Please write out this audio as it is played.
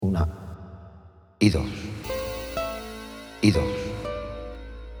y dos, y dos,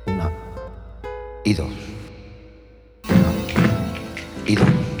 una, y dos, una, y dos.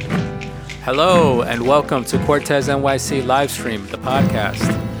 Hello and welcome to Cortez NYC Livestream, the podcast.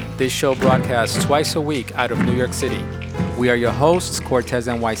 This show broadcasts twice a week out of New York City. We are your hosts, Cortez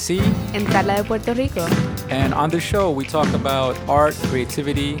NYC and Carla de Puerto Rico. And on this show, we talk about art,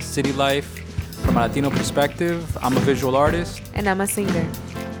 creativity, city life from a Latino perspective. I'm a visual artist. And I'm a singer.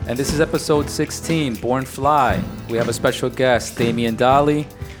 And this is episode 16, Born Fly. We have a special guest, Damian Daly.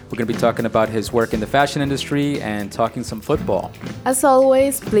 We're going to be talking about his work in the fashion industry and talking some football. As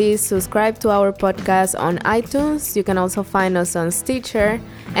always, please subscribe to our podcast on iTunes. You can also find us on Stitcher.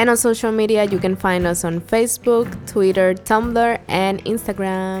 And on social media, you can find us on Facebook, Twitter, Tumblr, and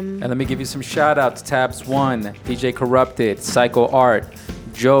Instagram. And let me give you some shout-outs. Tabs 1, DJ Corrupted, Psycho Art,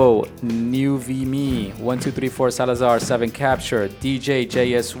 Joe, New V Me, 1234 Salazar, 7 Capture, DJ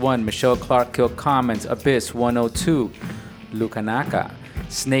JS1, Michelle Clark Kill Comments, Abyss 102, Lukanaka,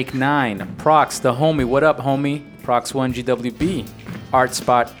 Snake 9, Prox, the homie, what up homie? Prox 1 GWB, Art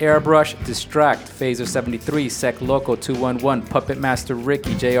Spot, Airbrush, Distract, Phaser 73, Sec Loco 211, Puppet Master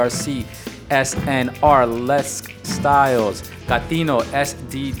Ricky, JRC, SNR, Les Styles, Gatino,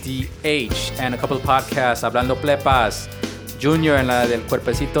 SDDH, and a couple of podcasts, Hablando Plepas, Junior en la del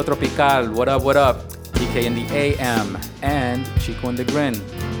Cuerpecito Tropical, what up, PK in the AM, and Chico in the Grin.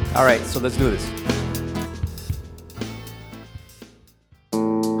 All right, so let's do this.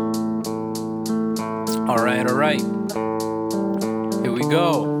 All right. Here we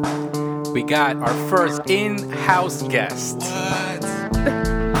go. We got our first in-house guest. What?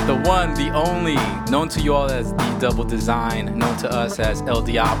 The one, the only, known to you all as D Double Design, known to us as El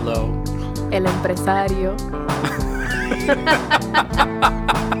Diablo. El empresario.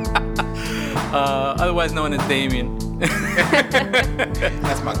 Otherwise known as Damian.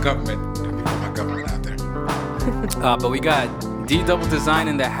 That's my government. Let me put my government out there. But we got D Double Design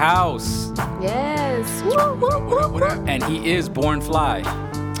in the house. Yes. What up? And he is Born Fly.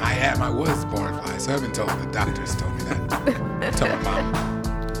 I was born fly, so I've been told. The doctors told me that. Tell my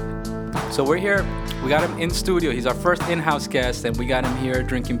mom. So we're here. We got him in studio. He's our first in-house guest, and we got him here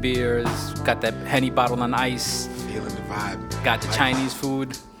drinking beers. Got that Henny bottle on ice. Feeling the vibe. Got the Chinese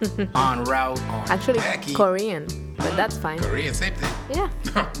food en route. Actually, Jackie. Korean, but that's fine. Korean, same thing. Yeah.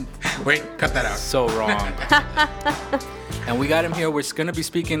 Wait, cut that out. So wrong. And we got him here. We're going to be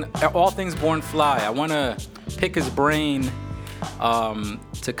speaking all things Born Fly. I want to pick his brain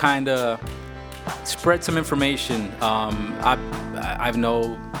to kind of spread some information. I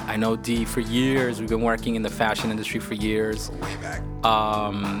know D for years. We've been working in the fashion industry for years. Way back.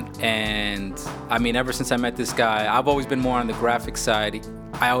 And I mean, ever since I met this guy, I've always been more on the graphic side.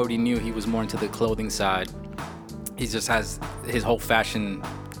 I already knew he was more into the clothing side. He just has his whole fashion.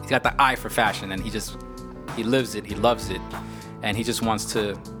 He's got the eye for fashion, and he lives it. He loves it, and he just wants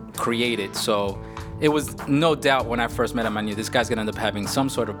to create it. So it was no doubt when I first met him, I knew this guy's gonna end up having some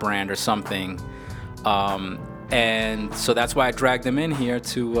sort of brand or something. And so that's why I dragged him in here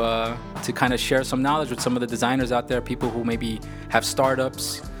to kind of share some knowledge with some of the designers out there, people who maybe have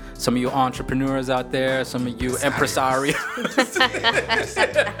startups, some of you entrepreneurs out there, some of you impresarios.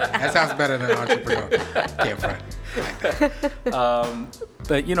 That sounds better than entrepreneur. Can't front.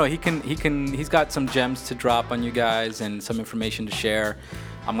 But you know, he's got some gems to drop on you guys and some information to share.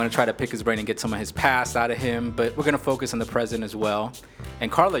 I'm gonna try to pick his brain and get some of his past out of him, but we're gonna focus on the present as well.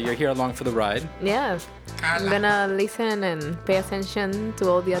 And Carla, you're here along for the ride. Yeah. I'm gonna listen and pay attention to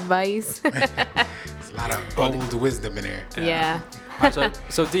all the advice. There's a lot of old wisdom in here. Yeah. All right,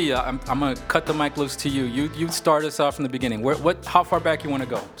 so D, I'm gonna cut the mic loose to you. You start us off from the beginning. How far back you want to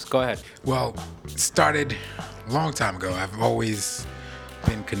go? Just go ahead. Well, started a long time ago. I've always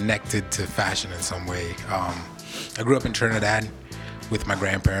been connected to fashion in some way. I grew up in Trinidad with my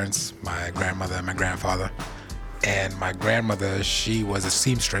grandparents, my grandmother and my grandfather. And my grandmother, she was a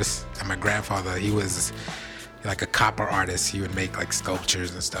seamstress, and my grandfather, he was like a copper artist. He would make like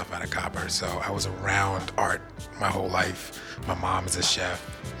sculptures and stuff out of copper. So I was around art my whole life. My mom is a chef,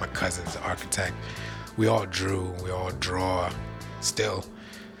 my cousin's an architect. We all drew, we all draw still.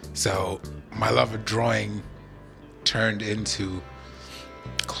 So my love of drawing turned into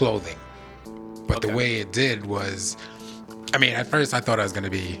clothing. But Okay. the way it did was, I mean, at first I thought I was going to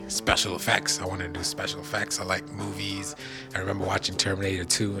be special effects. I wanted to do special effects. I like movies. I remember watching Terminator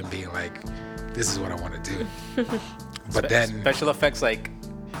 2 and being like, this is what I want to do. But then... Special effects like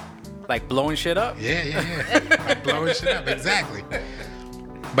blowing shit up? Yeah. Like blowing shit up, exactly.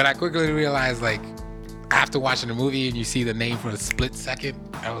 But I quickly realized, like, after watching the movie and you see the name for a split second,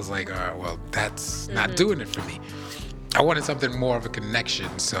 I was like, well, that's not doing it for me. I wanted something more of a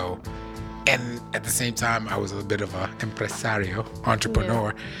connection, so And at the same time, I was a bit of a empresario,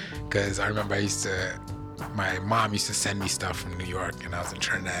 entrepreneur, because I remember my mom used to send me stuff from New York, and I was in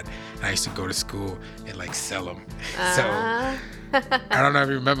Trinidad, and I used to go to school and like sell them. So I don't know if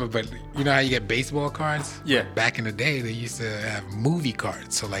you remember, but you know how you get baseball cards? Yeah. Back in the day, they used to have movie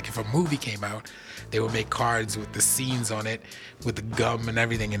cards. So like if a movie came out, they would make cards with the scenes on it, with the gum and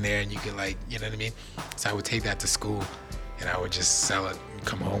everything in there, and you could like, you know what I mean? So I would take that to school, and I would just sell it and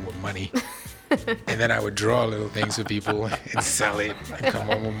come home with money. And then I would draw little things for people and sell it and come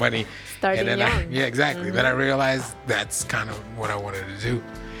home with money. Starting and then young. Yeah, exactly. Then I realized that's kind of what I wanted to do.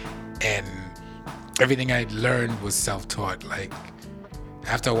 And everything I learned was self-taught. Like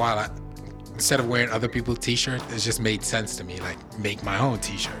after a while, instead of wearing other people's t-shirts, it just made sense to me, like make my own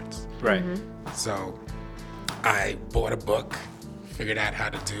t-shirts. Right. So I bought a book, figured out how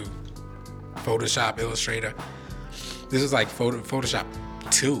to do Photoshop, Illustrator. This was like Photoshop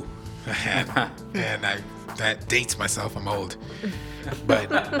 2. And that dates myself. I'm old.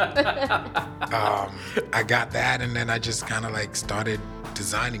 But I got that, and then I just kind of like started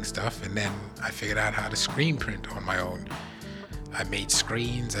designing stuff, and then I figured out how to screen print on my own. I made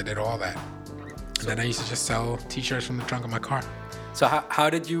screens. I did all that. And then I used to just sell t-shirts from the trunk of my car. So how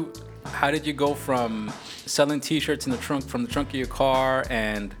did you go from selling t-shirts in the trunk of your car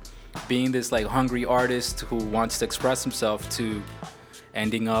and being this like hungry artist who wants to express himself to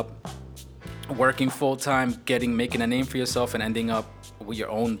ending up working full-time, making a name for yourself, and ending up with your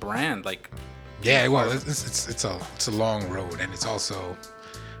own brand? Like, yeah, well, it's a long road, and it's also,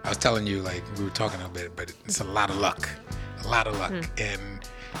 I was telling you, like we were talking a bit, but it's a lot of luck,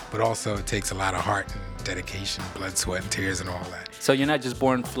 but also it takes a lot of heart and dedication, blood, sweat, and tears, and all that. So you're not just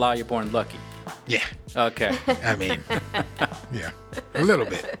born fly, you're born lucky. Yeah. Okay. I mean, yeah, a little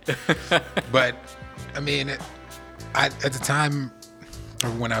bit, but I mean, at the time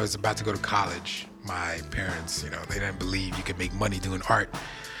when I was about to go to college, my parents, they didn't believe you could make money doing art.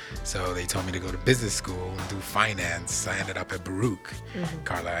 So they told me to go to business school and do finance. I ended up at Baruch.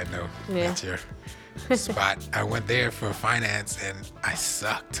 Carla, I know that's your spot. I went there for finance, and I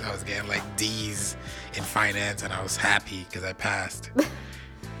sucked. I was getting like D's in finance, and I was happy because I passed.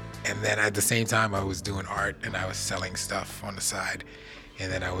 And then at the same time, I was doing art, and I was selling stuff on the side.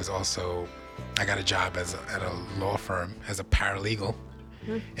 And then I got a job at a law firm as a paralegal.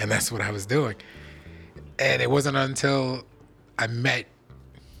 And that's what I was doing. And it wasn't until I'll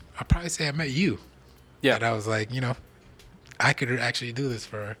probably say I met you. Yeah. That I was like, I could actually do this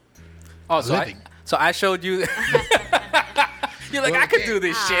for a living. So I showed you. You're like, Well, I could okay. do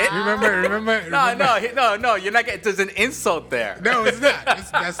this shit. Remember? No, you're not getting, there's an insult there. No, it's not.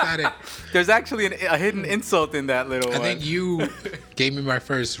 That's not it. There's actually a hidden insult in that little I one. think you gave me my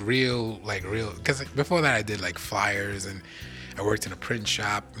first real, because before that I did like flyers, and I worked in a print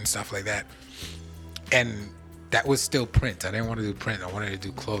shop and stuff like that. And that was still print. I didn't want to do print. I wanted to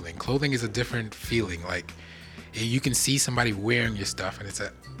do clothing. Clothing is a different feeling. Like you can see somebody wearing your stuff, and it's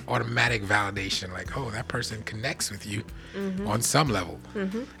an automatic validation. Like, oh, that person connects with you on some level,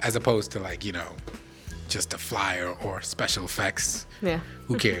 as opposed to like, just a flyer or special effects. Yeah.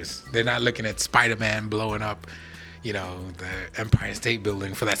 Who cares? They're not looking at Spider-Man blowing up, the Empire State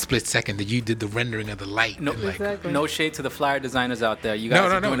Building for that split second that you did the rendering of the light. No, and, like, Exactly. no shade to the flyer designers out there. You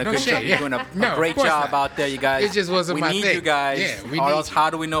guys are doing a good shade, job. You're doing a No, of great course job not. out there, you guys. It just wasn't we my need thing. you guys. Yeah, we or need ause you. how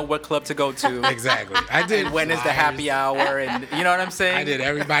do we know what club to go to? Exactly. I did. And when is the flyers. happy hour? And you know what I'm saying? I did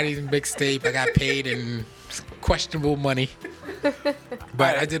everybody's mixtape. I got paid in questionable money,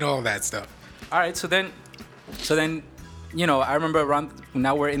 but I did all that stuff. All right. So then, I remember around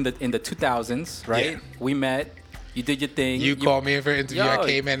now we're in the 2000s, right? Yeah. We met. You did your thing. You called me in for an interview. Yo. I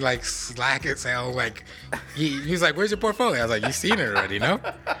came in like slack as hell. Like he was like, "Where's your portfolio?" I was like, "You seen it already, no?"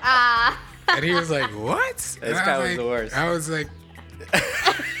 And he was like, "What?" This And I guy was like, the worst. I was like,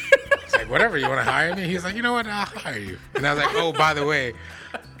 it's like, whatever. You want to hire me? He was like, "You know what? I'll hire you." And I was like, "Oh, by the way,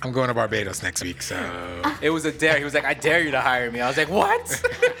 I'm going to Barbados next week, so." It was a dare. He was like, "I dare you to hire me." I was like, "What?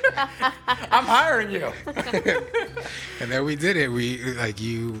 I'm hiring you." And then we did it.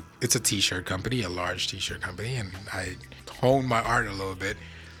 It's a t-shirt company, a large t-shirt company, and I honed my art a little bit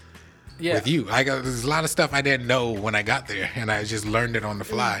Yeah. with you. There's a lot of stuff I didn't know when I got there, and I just learned it on the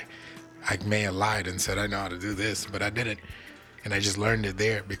fly. I may have lied and said I know how to do this, but I didn't. And I just learned it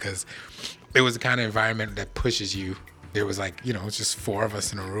there because it was the kind of environment that pushes you. There was it's just 4 of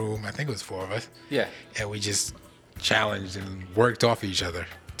us in a room. I think it was 4 of us. Yeah. And we just challenged and worked off each other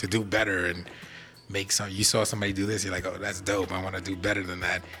to do better and make some. You saw somebody do this, you're like, oh, that's dope. I want to do better than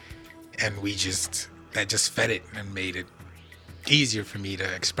that. And that just fed it and made it easier for me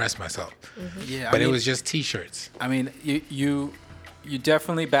to express myself. Yeah. But it was just t-shirts. I mean, you you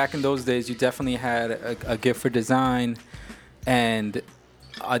definitely, back in those days, you definitely had a gift for design and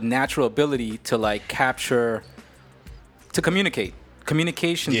a natural ability to like capture, to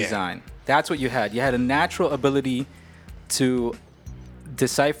communication Yeah. design. That's what you had. You had a natural ability to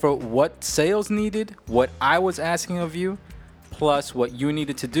decipher what sales needed, what I was asking of you, plus what you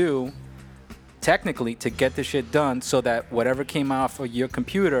needed to do technically to get the shit done so that whatever came off of your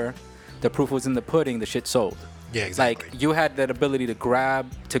computer, the proof was in the pudding, the shit sold. Yeah, exactly. Like you had that ability to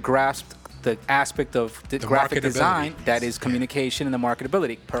grasp the aspect of the graphic marketability. design that is Yeah. communication and the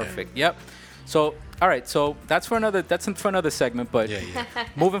marketability. Perfect. Yep. So all right, so that's for another segment, but Yeah.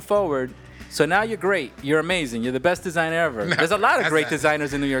 moving forward, so now you're great. You're amazing. You're the best designer ever. There's a lot of that's great not-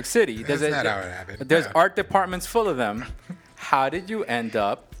 designers in New York City. That's not how it happened. There's Yeah. art departments full of them. How did you end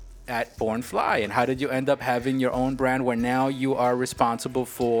up at Born Fly, and how did you end up having your own brand where now you are responsible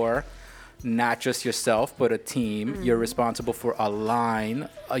for not just yourself but a team? You're responsible for a line.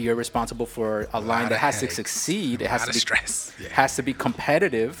 You're responsible for a line lot that of has to headaches, succeed. It a has lot to of be stress. Yeah. has to be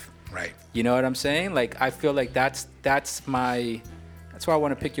competitive. Right. You know what I'm saying? Like I feel like that's why I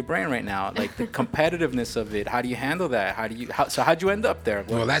want to pick your brain right now. Like the competitiveness of it. How do you handle that? How'd you end up there?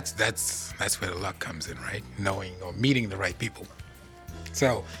 Well, that's where the luck comes in, right? Knowing or meeting the right people.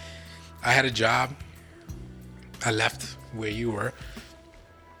 So, I had a job. I left where you were.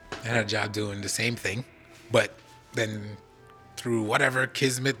 I had a job doing the same thing, but then through whatever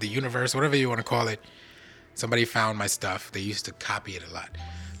kismet, the universe, whatever you want to call it, somebody found my stuff. They used to copy it a lot.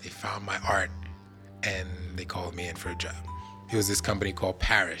 They found my art, and they called me in for a job. It was this company called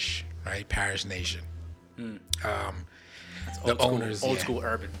Parish, right? Parish Nation. The owners, old yeah. school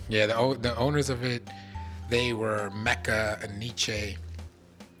urban. Yeah, the owners of it, they were Mecca and Nietzsche,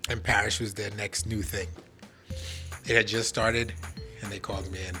 and Parish was their next new thing. It had just started, and they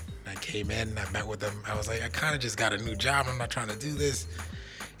called me in. I came in, I met with them. I was like, I kind of just got a new job. I'm not trying to do this.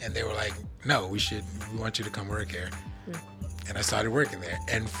 And they were like, no, we want you to come work here. And I started working there.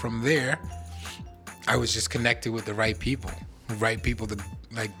 And from there, I was just connected with the right people, the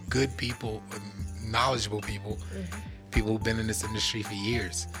like good people, knowledgeable people, people who've been in this industry for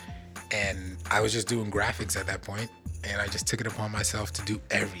years. And I was just doing graphics at that point, and I just took it upon myself to do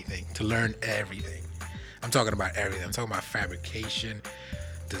everything, to learn everything. I'm talking about everything. I'm talking about fabrication,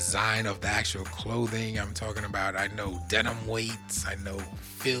 design of the actual clothing. I'm talking about, I know denim weights, I know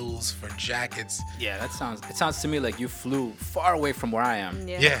fills for jackets. Yeah, it sounds to me like you flew far away from where I am.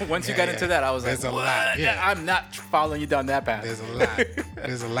 Yeah. Once you got into that, I was There's like, a what? lot, yeah. I'm not following you down that path. There's a lot.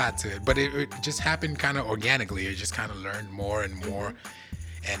 There's a lot to it. But it just happened kind of organically. I just kind of learned more and more,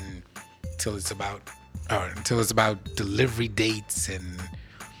 and until it's about delivery dates and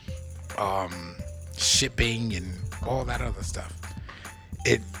shipping and all that other stuff.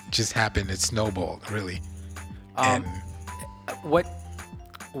 It just happened. It snowballed, really. And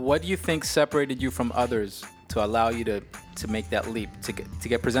What do you think separated you from others to allow you to make that leap, to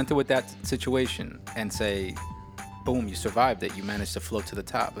get presented with that situation and say, boom, you survived it, you managed to float to the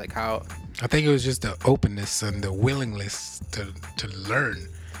top? Like how? I think it was just the openness and the willingness to learn.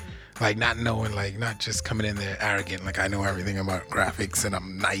 Like not knowing, like not just coming in there arrogant, like I know everything about graphics and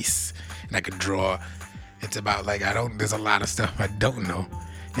I'm nice and I can draw. It's about like there's a lot of stuff I don't know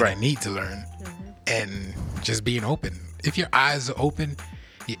and I need to learn. And just being open. If your eyes are open,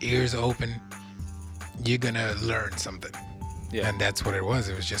 your ears are open, you're gonna learn something. Yeah. And that's what it was.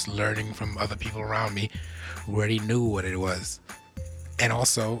 It was just learning from other people around me who already knew what it was. And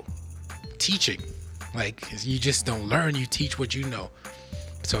also teaching. Like you just don't learn, you teach what you know.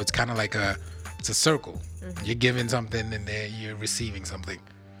 So it's kind of like it's a circle. You're giving something and then you're receiving something.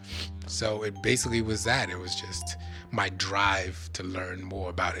 So it basically was that. It was just my drive to learn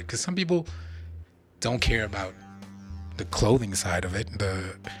more about it. Because some people don't care about the clothing side of it,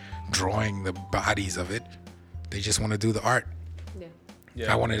 the drawing, the bodies of it. They just want to do the art.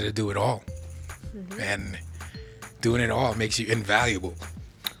 Yeah. I wanted to do it all. And doing it all makes you invaluable.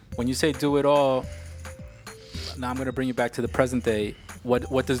 When you say do it all, now I'm gonna bring you back to the present day.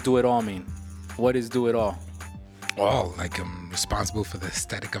 What does do it all mean? What is do it all? All, like I'm responsible for the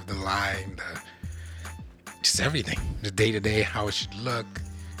aesthetic of the line, just everything, the day-to-day, how it should look,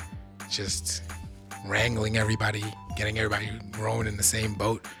 just wrangling everybody, getting everybody rowing in the same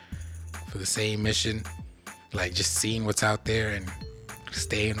boat for the same mission, like just seeing what's out there and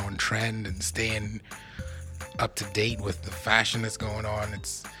staying on trend and staying up to date with the fashion that's going on.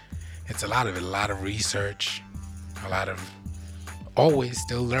 It's a lot of it, a lot of research, a lot of always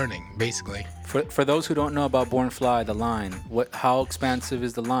still learning, basically. For those who don't know about Born Fly, the line, how expansive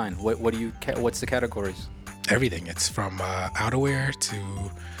is the line? What's the categories? Everything. It's from outerwear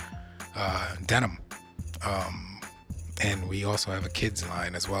to denim, and we also have a kids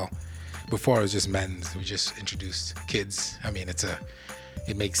line as well. Before it was just men's. We just introduced kids. I mean,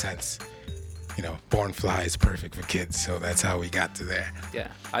 it makes sense. You know, Born Fly is perfect for kids, so that's how we got to there. Yeah,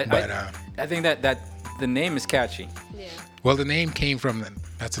 I think that the name is catchy. Yeah. Well, the name came from,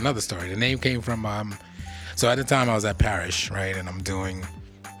 that's another story. The name came from, so at the time I was at Parish, right? And I'm doing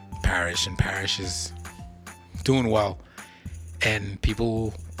Parish, and Parish is doing well. And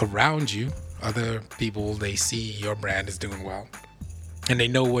people around you, other people, they see your brand is doing well. And they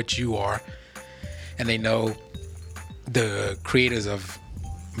know what you are. And they know the creators of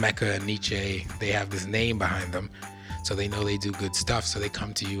Mecca and Nietzsche, they have this name behind them. So they know they do good stuff. So they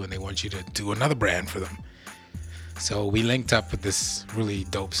come to you and they want you to do another brand for them. So we linked up with this really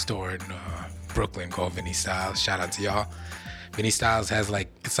dope store in Brooklyn called Vinny Styles. Shout out to y'all. Vinny Styles has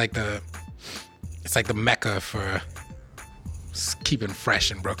it's like the Mecca for keeping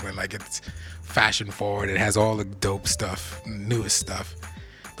fresh in Brooklyn. Like, it's fashion forward. It has all the dope stuff, newest stuff,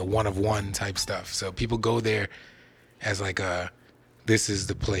 the one of one type stuff. So people go there as this is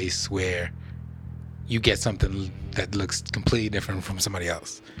the place where you get something that looks completely different from somebody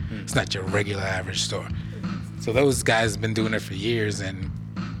else. It's not your regular average store. So those guys have been doing it for years, and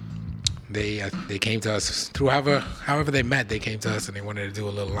they came to us through however they met. They came to us and they wanted to do a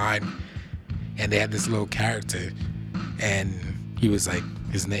little line, and they had this little character, and he was like,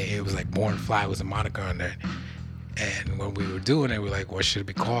 his name, it was like Born Fly was a moniker on there. And when we were doing it, we were like, what should it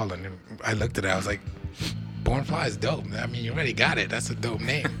be called? And I looked at it, I was like, Born Fly is dope. I mean, you already got it. That's a dope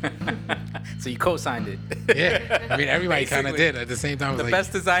name. So you co-signed it. Yeah. I mean, everybody kind of did. At the same time, the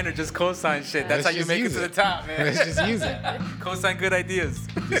best designer just co-sign shit. That's how you make it to the top, man. Let's just use it. Co-sign good ideas.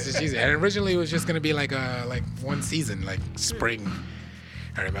 Let's just use it. And originally it was just going to be like one season, like spring.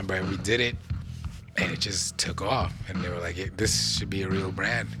 I remember we did it, and it just took off. And they were like, this should be a real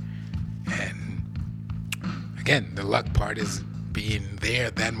brand. And again, the luck part is being there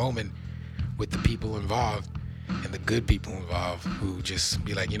at that moment with the people involved and the good people involved who just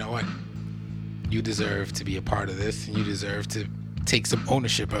be like, you know what? You deserve to be a part of this, and you deserve to take some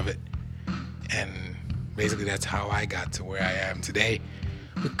ownership of it. And basically that's how I got to where I am today,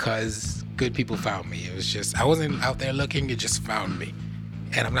 because good people found me. It was just, I wasn't out there looking, it just found me.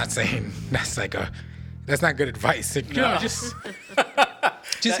 And I'm not saying that's not good advice. You know,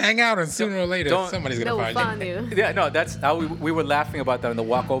 just hang out, and sooner or later somebody's gonna find you. Yeah, no, that's how we were laughing about that on the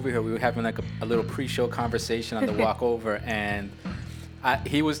walk over here. We were having like a little pre-show conversation on the walk over, and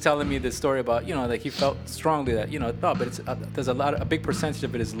he was telling me this story about, you know, like he felt strongly that, you know, no, but it's there's a big percentage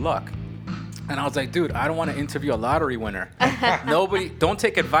of it is luck. And I was like, dude, I don't want to interview a lottery winner. Don't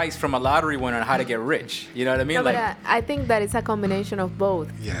take advice from a lottery winner on how to get rich. You know what I mean? No, but I think that it's a combination of both.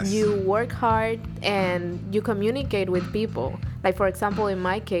 Yes. You work hard and you communicate with people. Like, for example, in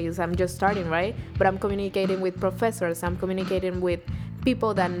my case, I'm just starting, right? But I'm communicating with professors. I'm communicating with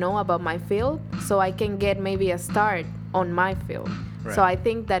people that know about my field, so I can get maybe a start on my field. Right. So I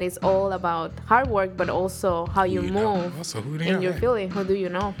think that it's all about hard work, but also how you move in your field. Who do you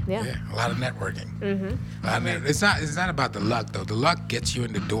know? Yeah, a lot of networking. Mm-hmm. It's not about the luck, though. The luck gets you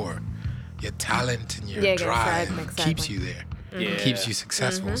in the door. Your talent and your drive keeps you there. Yeah. Keeps you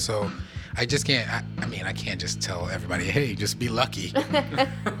successful. Mm-hmm. So I just can't. I can't just tell everybody, hey, just be lucky,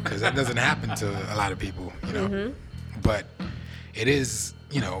 because that doesn't happen to a lot of people, you know. Mm-hmm. But it is,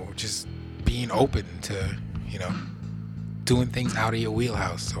 you know, just being open to, you know, doing things out of your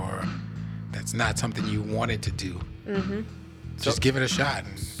wheelhouse, or that's not something you wanted to do. Mm-hmm. Just give it a shot.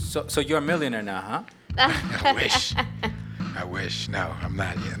 So you're a millionaire now, huh? I wish. No, I'm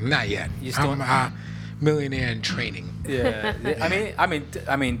not yet. Not yet. I'm a millionaire in training. Yeah.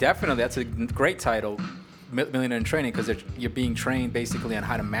 I mean, definitely that's a great title, millionaire in training, because you're being trained basically on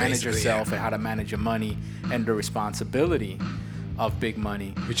how to manage yourself and how to manage your money and the responsibility of big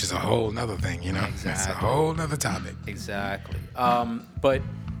money, which is a whole nother thing, you know. Exactly. It's a whole nother topic. Exactly. But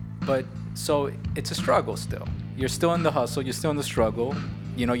so it's a struggle still. You're still in the hustle. You're still in the struggle.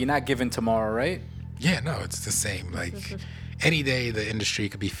 You know, you're not giving tomorrow, right? Yeah, no, it's the same. Like any day, the industry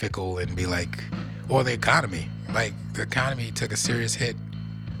could be fickle and be like, or the economy. Like the economy took a serious hit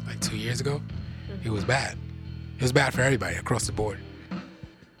like 2 years ago. It was bad. It was bad for everybody across the board.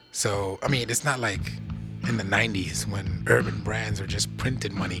 So I mean, it's not like in the 90s when urban brands were just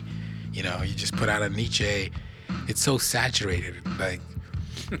printing money. You know, you just put out a Nietzsche. It's so saturated, like,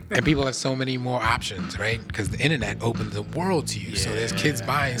 and people have so many more options, right? Because the internet opens the world to you. Yeah. So there's kids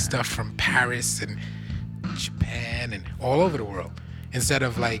buying stuff from Paris and Japan and all over the world. Instead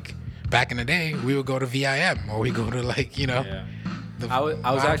of like back in the day, we would go to VIM or we go to like, you know, I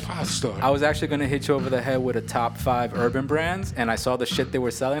was store. I was actually gonna hit you over the head with a top 5 urban brands, and I saw the shit they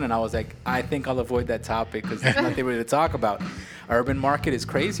were selling, and I was like, I think I'll avoid that topic because there's nothing really to talk about. Urban market is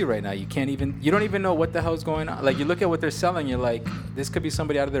crazy right now. You don't even know what the hell's going on. Like, you look at what they're selling, you're like, this could be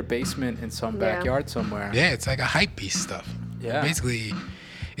somebody out of their basement in some backyard somewhere. Yeah, it's like a hype beast stuff. Yeah. Basically,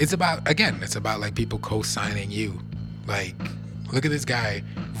 it's about like people co-signing you. Like, look at this guy,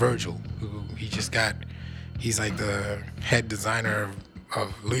 Virgil, who he's like the head designer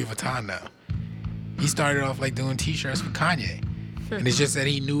of Louis Vuitton now. He started off like doing t-shirts for Kanye. And it's just that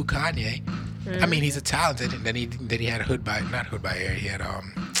he knew Kanye. I mean, he's a talented, and then he had not Hood by Air, he had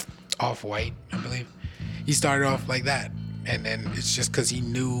Off-White, I believe. He started off like that. And then it's just because he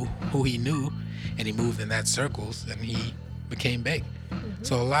knew who he knew, and he moved in that circles, and he became big.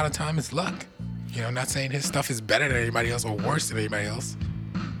 So a lot of time it's luck. You know, I'm not saying his stuff is better than anybody else or worse than anybody else.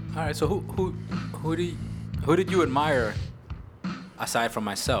 All right, so who did you admire aside from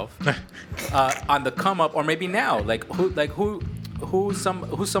myself on the come up, or maybe now? Like who's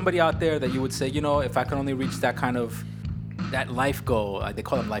somebody out there that you would say, you know, if I can only reach that life goal, they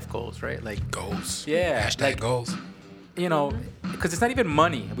call them life goals, right? Like Goals. Yeah, Hashtag like, goals. You know, because it's not even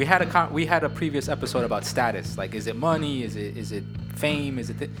money. We had a previous episode about status. Like, is it money? Is it fame? Is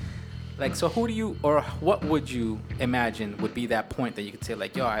it like, so who do you, or what would you imagine would be that point that you could say,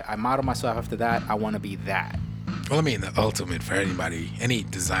 like, yo, I model myself after that. I want to be that. Well, I mean, the ultimate for anybody, any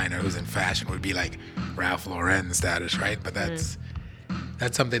designer who's in fashion would be like Ralph Lauren status, right? But that's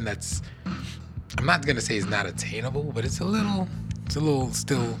something that's, I'm not gonna say it's not attainable, but it's a little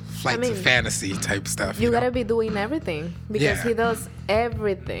still flights of fantasy type stuff. You gotta be doing everything because he does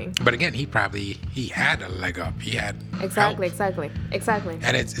everything. But again, he had a leg up. He had Exactly.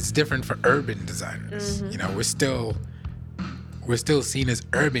 And it's different for urban designers. You know, we're still seen as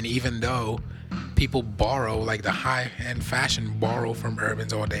urban, even though people borrow, like the high-end fashion borrow from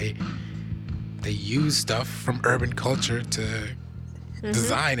urbans, or they use stuff from urban culture to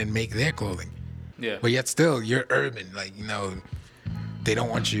design and make their clothing. Yeah. But yet still, you're urban. Like, you know, they don't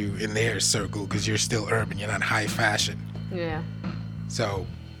want you in their circle because you're still urban. You're not high fashion. Yeah. So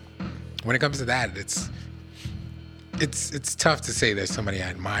when it comes to that, it's tough to say there's somebody I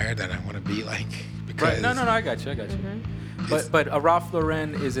admire that I want to be like. Because Right. No, I got you. But a Ralph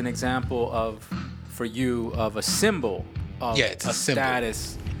Lauren is an example for you of a symbol of it's a symbol.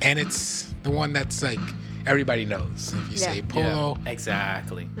 Status. And it's the one that's like everybody knows. If you say polo,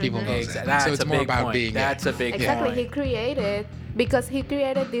 exactly. People know Exactly. that. That's So it's a more big about point. being That's a big Exactly. point. He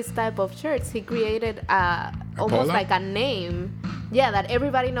created this type of shirts. He created almost Apollo? like a name. Yeah, that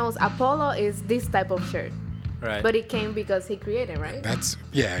everybody knows. Apollo is this type of shirt. Right. But it came because he created, right?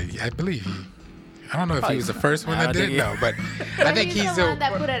 I believe he. I don't know if he was the first one I that don't did. think No, but I think he's he's the one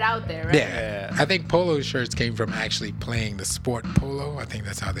that put it out there, right? Yeah. I think polo shirts came from actually playing the sport polo. I think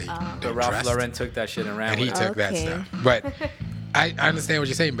that's how they But Ralph dressed. Lauren took that shit and ran And with he it. took that Okay. stuff. But I understand what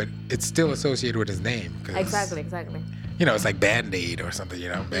you're saying, but it's still associated with his name. 'Cause, Exactly. You know, it's like Band-Aid or something, you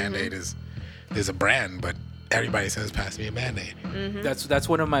know. Band-Aid is a brand, but everybody says, pass me a Band-Aid. That's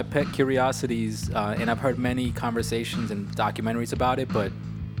one of my pet curiosities, and I've heard many conversations and documentaries about it. But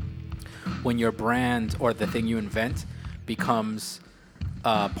when your brand or the thing you invent becomes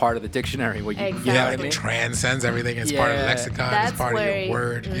part of the dictionary, where you know Exactly. what I Like mean? it transcends everything. It's part of the Yeah. lexicon. That's It's part of where your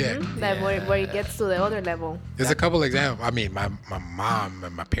word. Where it gets to the other level. There's a couple examples. I mean, my mom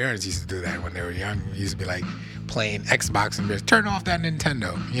and my parents used to do that when they were young. It used to be like playing Xbox and just turn off that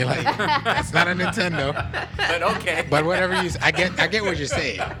Nintendo. You're like, it's not a Nintendo. But okay. But whatever you, I get what you're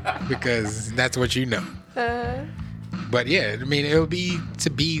saying because that's what you know. But yeah, I mean, it'll be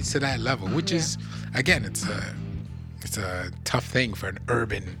to that level, which is, again, it's a tough thing for an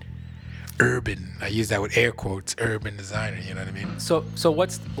urban. I use that with air quotes, urban designer. You know what I mean? So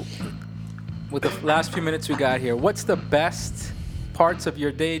what's with the last few minutes we got here? What's the best parts of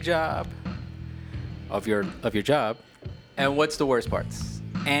your day job, of your job, and what's the worst parts?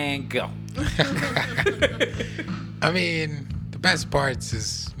 And go. I mean, the best parts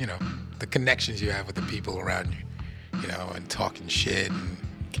is, you know, the connections you have with the people around you, you know, and talking shit. And,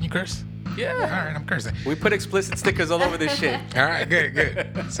 can you curse? Yeah. All right, I'm cursing. We put explicit stickers all over this shit. All right,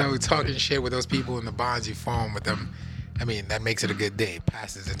 good. So talking shit with those people and the bonds you form with them, I mean, that makes it a good day.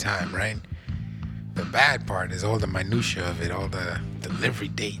 Passes the time, right? The bad part is all the minutia of it, all the delivery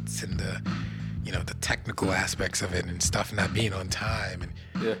dates and the, you know, the technical aspects of it and stuff not being on time. And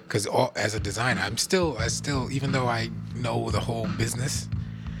Yeah. because as a designer, I still, even though I know the whole business,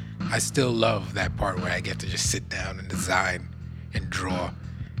 I still love that part where I get to just sit down and design and draw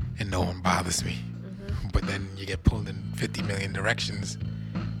and no one bothers me. But then you get pulled in 50 million directions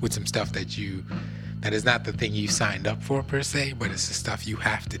with some stuff that That is not the thing you signed up for per se, but it's the stuff you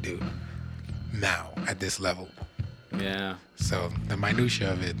have to do now at this level. Yeah. So the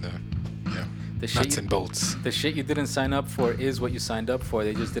minutia of it, the shit nuts and bolts. The shit you didn't sign up for is what you signed up for.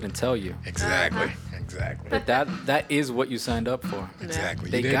 They just didn't tell you. Exactly. But that is what you signed up for. Exactly.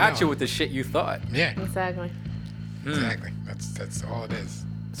 They got you with the shit you thought. Yeah. Exactly. Exactly. That's all it is.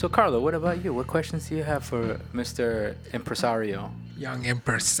 So Carlo, what about you? What questions do you have for Mr. Impresario? Young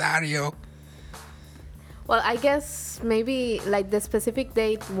impresario. Well, I guess maybe like the specific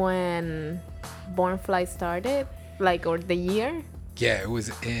date when Born Fly started, like, or the year. Yeah, it was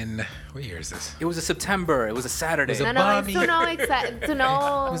in, what year is this? It was a September. It was a Saturday. It was a No, it's balmy- to know to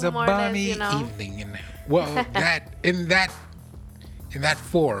know It was a more or less, balmy you know. evening, and well, in that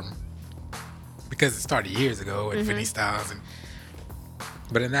form, because it started years ago at Finny Styles,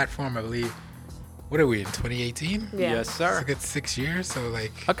 but in that form, I believe. What are we in 2018? Yeah. Yes, sir. It's a good 6 years, so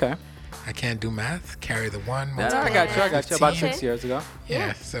like Okay. I can't do math. Carry the one. Yeah, multiply I got you. About 15. 6 years ago.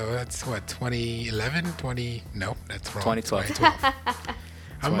 Yeah, so that's what 2011, 20. No, that's wrong. 2012.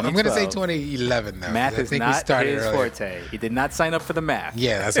 I'm gonna say 2012. 2011 though. 'cause Math I is think we not started his earlier. forte. He did not sign up for the math.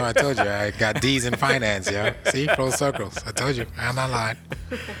 Yeah, that's what I told you. I got D's in finance, yo. See, full circles. I told you. I'm not lying.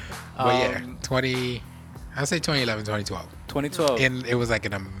 But yeah, 20. I'll say 2011, 2012. 2012. And it was like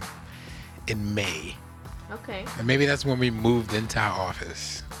in May. Okay. And maybe that's when we moved into our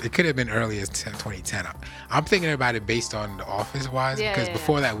office. It could have been early as 2010. I'm thinking about it based on the office wise, Yeah, because yeah,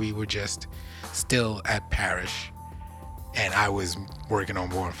 before that we were just still at Parish, and I was working on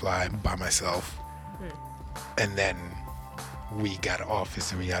Born Fly by myself. And then we got an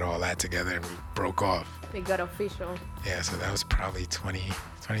office and we got all that together and we broke off. It got official. Yeah, so that was probably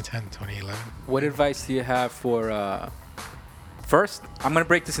 2010, 2011. What advice do you have for? First, I'm gonna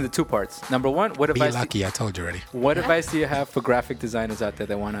break this into two parts. Number one, what Be advice? lucky, I told you already. What advice do you have for graphic designers out there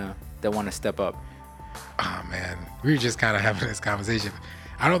that wanna step up? Oh man, we were just kind of having this conversation.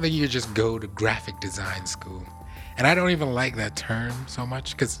 I don't think you just go to graphic design school. And I don't even like that term so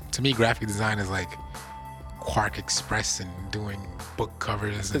much, because to me graphic design is like Quark Express and doing book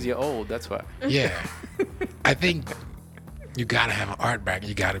covers. Because you're old. That's why. Yeah. I think you gotta have an art background.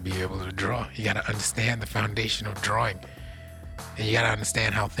 You gotta be able to draw. You gotta understand the foundation of drawing. And you gotta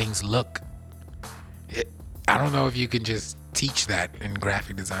understand how things look. I don't know if you can just teach that in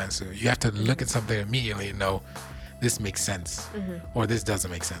graphic design. So you have to look at something immediately and know this makes sense or this doesn't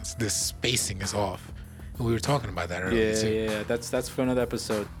make sense. This spacing is off. And we were talking about that earlier too. Yeah. That's for another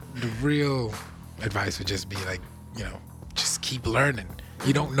episode. The real advice would just be like, just keep learning.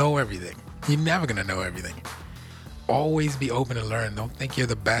 You don't know everything. You're never gonna know everything. Always be open to learn. Don't think you're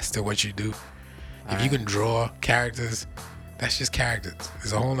the best at what you do. If you can draw characters, that's just characters.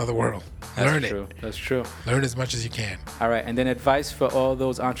 There's a whole other world. Learn True. it. That's true. Learn as much as you can. All right, and then advice for all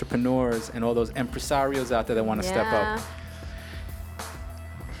those entrepreneurs and all those empresarios out there that want to step up.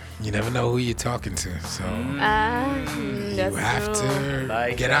 You never know who you're talking to, so you That's have true. to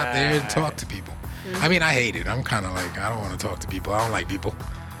Like get out there and that. talk to people. I mean, I hate it. I'm kind of like, I don't want to talk to people. I don't like people.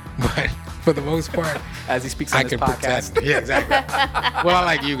 But for the most part, As he speaks on I his can podcast. pretend. Yeah, exactly. Well, I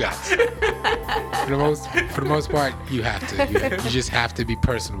like you guys. For the most part, you have to. You just have to be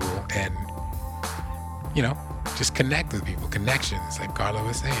personable and, just connect with people. Connections, like Carlo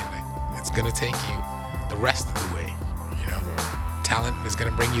was saying, like it's gonna take you the rest of the way. Talent is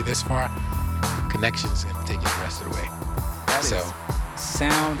gonna bring you this far. Connections gonna take you the rest of the way. That So, is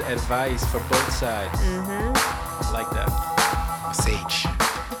sound advice for both sides. I like that. sage.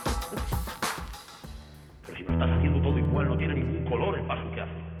 Pero si lo estás haciendo todo igual, no tiene ningún color el paso que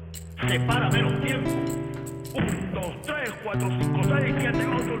hace. Separa menos tiempo. 1, 2, 3, 4, 5, 6, 7,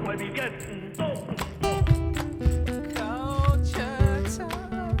 8, 9 y 10. 2.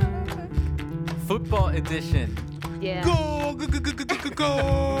 Football edition. Yeah.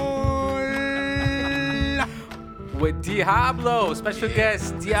 With Diablo, special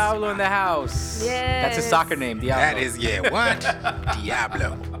guest Diablo in the house. That's his Yes. soccer name, Diablo. That is, what?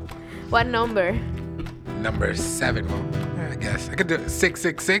 Diablo. What number? Number 7. Well, I guess I could do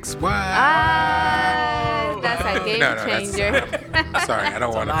 666. What? That's a game that's- changer. Sorry, I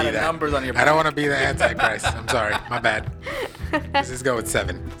don't want to lot be of that. numbers on your I don't want to be the Antichrist. I'm sorry, my bad. Let's just go with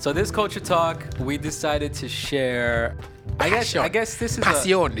 7. So this culture talk, we decided to share. I guess this is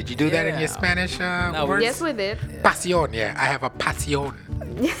Pasión. Did you do that in Yeah. your Spanish No, words? Yes, we did. Pasión. Yeah, I have a pasión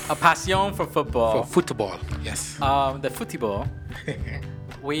a passion for football. for football. Yes. The football.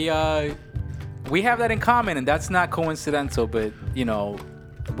 We have that in common, and that's not coincidental. But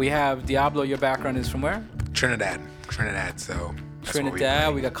we have Diablo. Your background is from where? Trinidad. So That's what we Trinidad,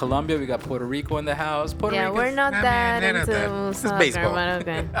 play. we got Colombia, we got Puerto Rico in the house. Puerto Yeah, Rico's- we're not Nah, that man, they're not into that. It's soccer, baseball. but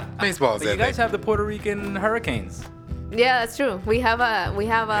okay. Baseball's But their you guys thing. have the Puerto Rican Hurricanes. Yeah, that's true. We have a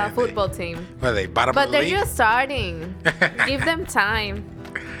Man, football team, What are they, bottom but of the they're league? just starting. Give them time.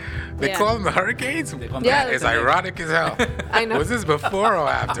 They yeah. call them the Hurricanes? They call them Yeah, the- It's ironic as hell. I know. Was this before or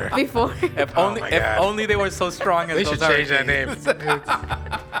after? Before. If Oh only, my if God. only they were so strong as They those should change that name. Hurricanes.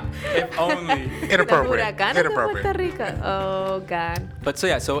 It's If only. The inappropriate. Huracanes de Inappropriate. Puerto Rico. Oh God. But so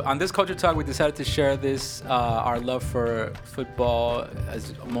yeah, so on this Culture Talk, we decided to share this our love for football,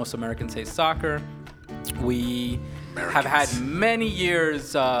 as most Americans say, soccer. We have had Americans. many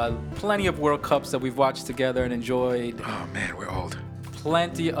years, plenty of World Cups that we've watched together and enjoyed. Oh man, we're old.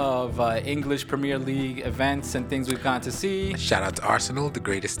 Plenty of English Premier League events and things we've gone to see. Shout out to Arsenal, the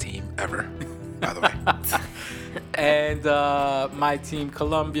greatest team ever. By the way, And my team,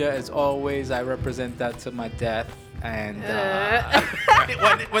 Colombia, as always, I represent that to my death. And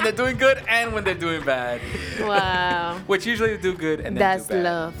when they're doing good and when they're doing bad, Wow. which usually they do good and then That's do bad.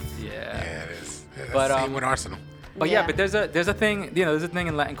 love. Yeah. yeah, it is. Yeah, But, same with Arsenal. But yeah, Yeah. but there's a thing, there's a thing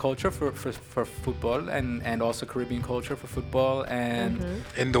in Latin culture for football and also Caribbean culture for football and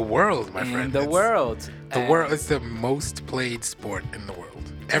In the world, my in friend. the it's- world. The And- world is the most played sport in the world.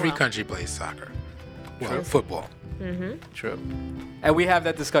 Every Wow. country plays soccer. Well, football. True. And we have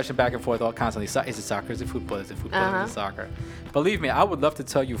that discussion back and forth all constantly. Is it soccer? Is it football? Is it football? Uh-huh. Is it soccer? Believe me, I would love to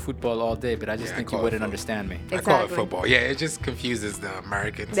tell you football all day, but I just Yeah, I think you call it wouldn't football. understand me. I call it Exactly. football. Yeah, it just confuses the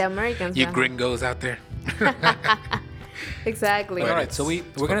Americans. The Americans. You yeah. gringos out there. Exactly. All But right, it's- so we're it's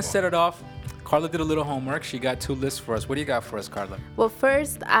gonna football. set it off. Carla did a little homework. She got 2 lists for us. What do you got for us, Carla? Well,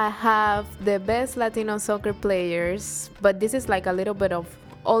 first I have the best Latino soccer players, but this is like a little bit of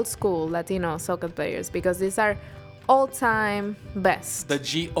old school Latino soccer players because these are all-time best. The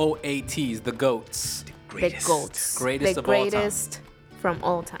GOATs, the GOATs. The GOATs. Greatest the of all time. greatest from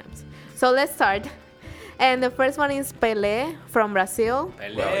all times. So let's start. And the first one is Pelé from Brazil.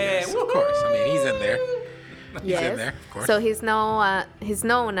 Well, yes, of course. I mean, he's in there. He's in there, of course. So he's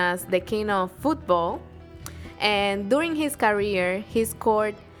known as the king of football. And during his career, he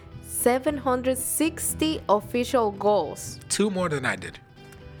scored 760 official goals, 2 more than I did.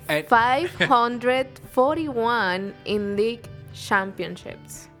 And, 541 in league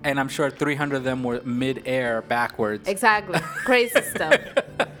championships. and I'm sure 300 of them were mid-air backwards. Exactly. Crazy stuff.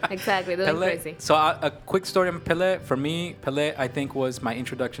 Exactly. Doing Pelé. crazy. So a quick story on Pelé. For me, Pelé, I think, was my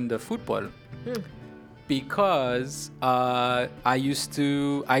introduction to football. Because I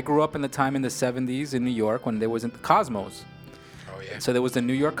grew up in the time in the 70s in New York when there wasn't the Cosmos. Oh, yeah. So there was the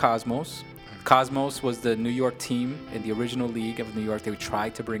New York Cosmos. Cosmos was the New York team in the original league of New York. They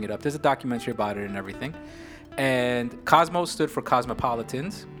tried to bring it up. There's a documentary about it and everything. And Cosmos stood for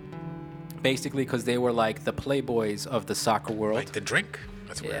Cosmopolitans, basically because they were like the playboys of the soccer world. Like the drink.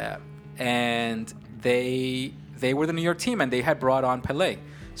 That's weird. Yeah, and they were the New York team, and they had brought on Pelé,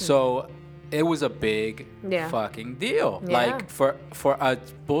 so it was a big Yeah. fucking deal. Yeah. Like for a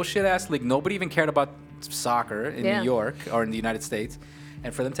bullshit ass league, nobody even cared about soccer in Yeah. New York or in the United States,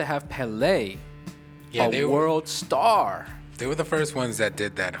 and for them to have Pelé, Yeah, a they were, world star. they were the first ones that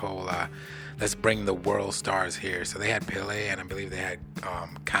did that whole let's bring the world stars here. So they had Pele, and I believe they had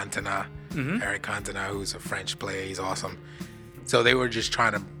Cantona, Eric Cantona, who's a French player. He's awesome. So they were just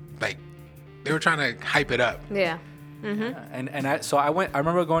trying to hype it up. Yeah. And I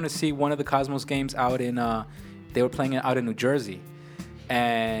remember going to see one of the Cosmos games out in they were playing it out in New Jersey,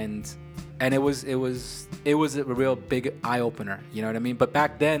 and it was a real big eye opener, you know what I mean? But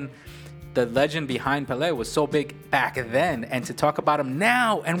back then, the legend behind Pelé was so big back then, and to talk about him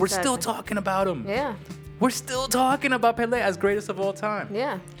now, and we're still Exactly. talking about him. Yeah. We're still talking about Pelé as greatest of all time.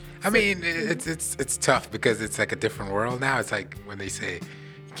 Yeah. I mean, it's tough because it's like a different world now. It's like when they say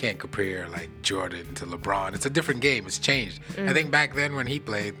you can't compare like Jordan to LeBron. It's a different game. It's changed. I think back then when he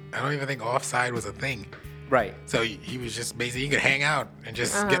played, I don't even think offside was a thing. Right. So he was just basically, he could hang out and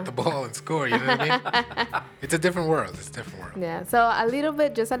just get the ball and score. You know what I mean? It's a different world. It's a different world. Yeah, so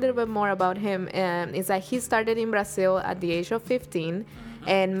just a little bit more about him. Is that he started in Brazil at the age of 15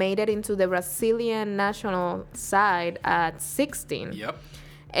 and made it into the Brazilian national side at 16. Yep.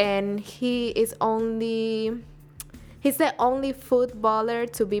 And he's the only footballer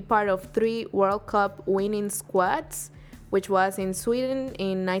to be part of 3 World Cup winning squads, which was in Sweden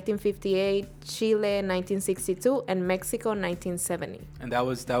in 1958, Chile 1962, and Mexico 1970. And that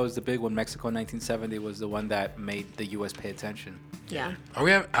was the big one. Mexico 1970 was the one that made the U.S. pay attention. Yeah.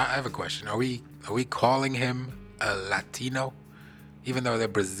 I have a question. Are we calling him a Latino, even though they're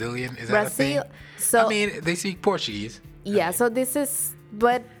Brazilian? Is that a thing? Brazil. So I mean, they speak Portuguese. yeah, so this is,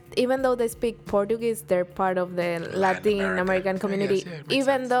 but even though they speak Portuguese, they're part of the Latin America. American I community. guess, yeah, it makes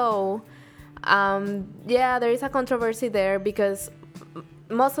Even sense. though, there is a controversy there because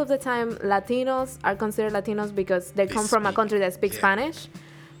most of the time Latinos are considered Latinos because they come from a speak- country that speaks yeah. Spanish.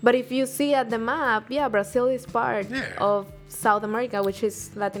 But if you see at the map, Brazil is part Yeah. of South America, which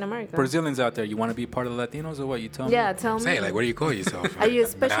is Latin America. Brazilians out there, you want to be part of the Latinos or what? You tell me. Yeah, tell me. Say, like, what do you call yourself? Are you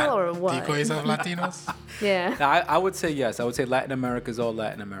special or Do you what? call yourself Latinos? Yeah. I would say yes. I would say Latin America is all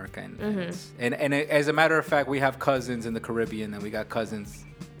Latin America, and as a matter of fact, we have cousins in the Caribbean, and we got cousins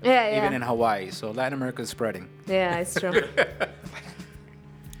Yeah, even in Hawaii. So Latin America is spreading. Yeah, it's true.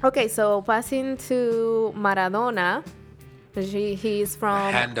 Okay, so passing to Maradona. He's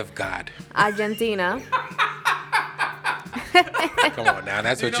from Hand of God. Argentina. Come on now,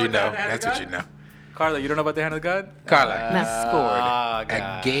 that's what you know. That's what you know. Carla, you don't know about the hand of God? Carla, No. he scored Oh, a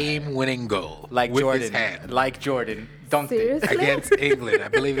God. game-winning goal Like with Jordan. his hand Like Jordan. Dunked it. Seriously? against England. I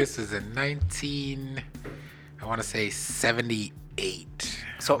believe this was in 78.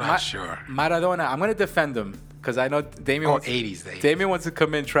 So I'm not sure. Maradona, I'm going to defend him because I know Damien Or wants, 80s, the 80s. Damien wants to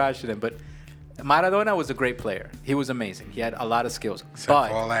come in trashing him, but Maradona was a great player. He was amazing. He had a lot of skills. Except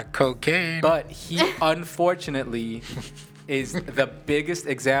for all that cocaine. But he unfortunately is the biggest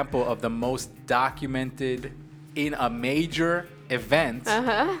example of the most documented in a major event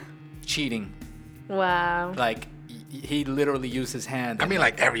cheating. Wow. Like he literally used his hand. I mean,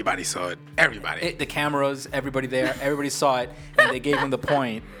 like, everybody saw it. Everybody. The cameras, everybody there, everybody saw it, and they gave him the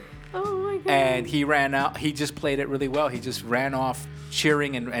point. Oh my god. And he ran out. He just played it really well. He just ran off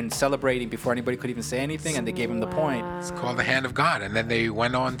cheering and celebrating before anybody could even say anything, and they gave him the point. It's called the Hand of God. And then they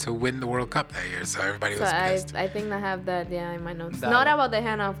went on to win the World Cup that year. So everybody So was pissed. I think I have that in my notes. That Not one. about the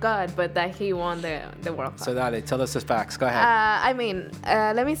hand of God, but that he won the World Cup. So Dale, tell us the facts. Go ahead.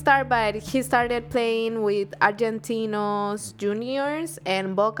 Let me start by he started playing with Argentinos Juniors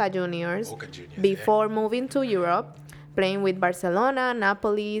and Boca Juniors, Boca Juniors, before moving to Europe, playing with Barcelona,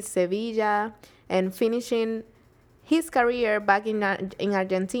 Napoli, Sevilla, and finishing his career back in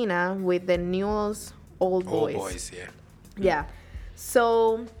Argentina with the Newell's Old Boys. Old boys, yeah. Yeah.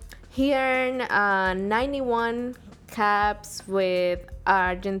 So he earned 91 caps with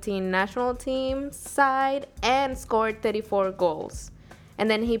Argentine national team side and scored 34 goals. And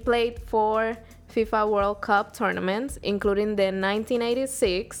then he played for FIFA World Cup tournaments, including the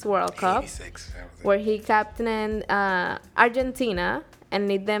 1986 World Cup, 86. That was it. where he captained Argentina and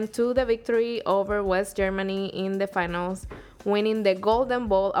led them to the victory over West Germany in the finals, winning the Golden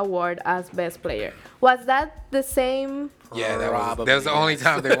Ball award as best player. Was that the same? Yeah, that Probably, was the only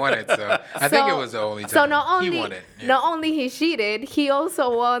time they won it. So I think it was the only time So not only he won it. Yeah. not only he cheated, he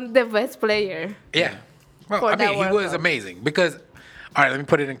also won the best player. Yeah. Well, For I that mean, he World was Cup. amazing because, all right, let me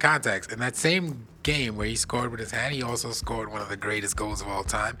put it in context. In that same game where he scored with his hand, he also scored one of the greatest goals of all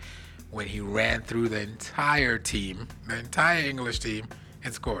time when he ran through the entire team, the entire English team,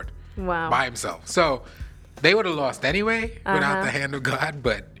 and scored Wow. by himself. So they would have lost anyway without Uh-huh. the hand of God,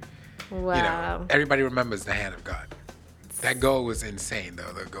 but, Wow. you know, everybody remembers the hand of God. That goal was insane,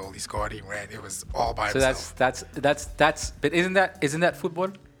 though. The goal he scored, he ran. It was all by So himself. that's. But isn't that football?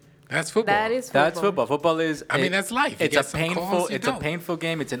 That's football. That is football. That's football. Football is. I mean, that's life. You It's get a some painful. calls, you It's a don't. painful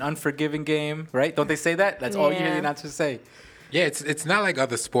game. It's an unforgiving game, right? Don't they say that? That's all you hear the Yeah. announcers say. Yeah, it's not like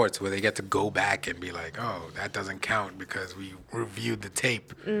other sports where they get to go back and be like, oh, that doesn't count because we reviewed the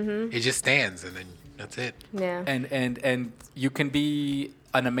tape. Mm-hmm. It just stands and then that's it. Yeah. And you can be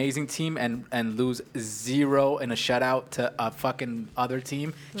an amazing team and lose 0 in a shutout to a fucking other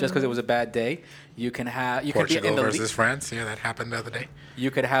team just because it was a bad day. You can have you can be in Portugal the versus lead. France. Yeah, that happened the other day. You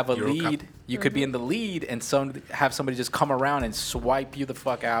could have a Euro Cup. lead. You could be in the lead and have somebody just come around and swipe you the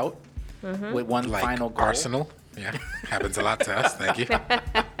fuck out with one Like final goal. Arsenal. Yeah, happens a lot to us. Thank you.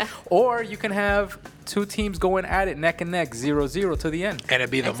 Or you can have two teams going at it neck and neck, 0-0 to the end. And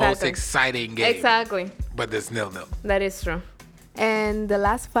it'd be the most Exactly. exciting game. Exactly. But there's 0-0. That is true. And the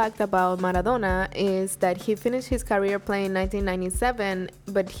last fact about Maradona is that he finished his career playing in 1997,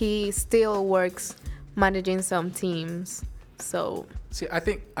 but he still works managing some teams. So, See, I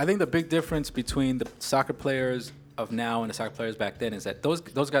think the big difference between the soccer players of now and the soccer players back then is that those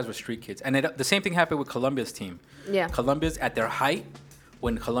guys were street kids, and the same thing happened with Colombia's team. Yeah. Colombia's at their height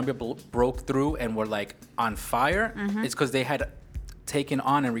when Colombia broke through and were like on fire. It's because they had taken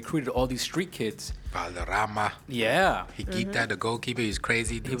on and recruited all these street kids. Valderrama. Yeah. Higuita, the goalkeeper, he's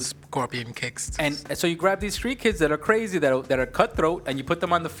crazy. He was scorpion kicks. And so you grab these street kids that are crazy, that are cutthroat, and you put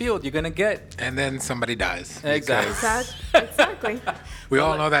them on the field. You're gonna get And then somebody dies. Exactly. exactly. We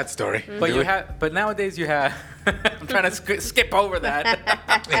all know that story. But Do you we? but nowadays you have. I'm trying to skip over that.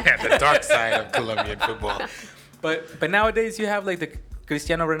 Yeah, the dark side of Colombian football. But nowadays you have like the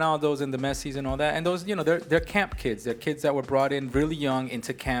Cristiano Ronaldo's and the Messi's and all that, and those, they're camp kids. They're kids that were brought in really young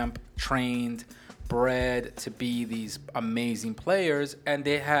into camp, trained, bred to be these amazing players, and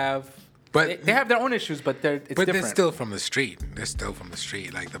they have they have their own issues, but it's different. They're still from the street. They're still from the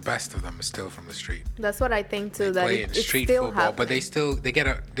street. Like the best of them is still from the street. That's what I think too. They That play in it's street still football, but happening. they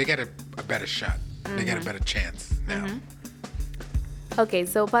get a better shot. They get a better chance now. Okay,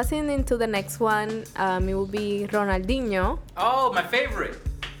 so passing into the next one, it will be Ronaldinho. Oh, my favorite.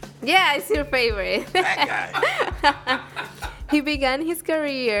 Yeah, it's your favorite. That guy. He began his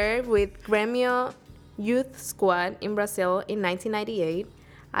career with Grêmio Youth Squad in Brazil in 1998.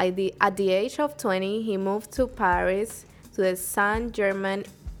 At the age of 20, he moved to Paris to the Saint-Germain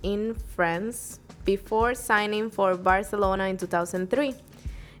in France before signing for Barcelona in 2003.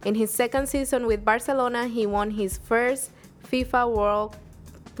 In his second season with Barcelona, he won his first FIFA World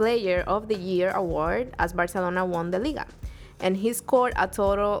Player of the Year award as Barcelona won the Liga. And he scored a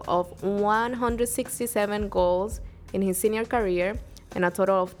total of 167 goals in his senior career and a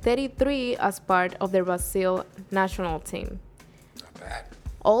total of 33 as part of the Brazil national team. Not bad.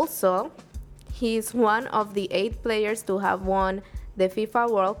 Also, he is one of the 8 players to have won the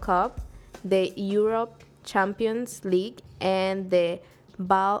FIFA World Cup, the Europe Champions League, and the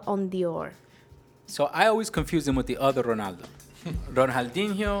Ballon d'Or. So I always confuse him with the other Ronaldo.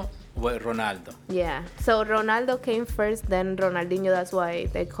 Ronaldinho with Ronaldo. Yeah. So Ronaldo came first, then Ronaldinho. That's why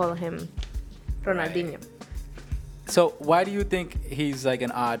they call him Ronaldinho. Right. So why do you think he's like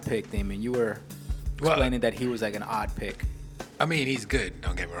an odd pick, Damien? You were explaining that he was like an odd pick. I mean, he's good.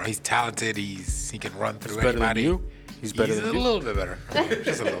 Don't get me wrong. He's talented. He can run through He's better than anybody. you? He's better than a you? little bit better,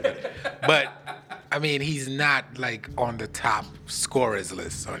 just a little bit. But I mean, he's not like on the top scorers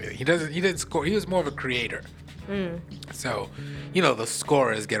list or anything. He didn't score. He was more of a creator. So, the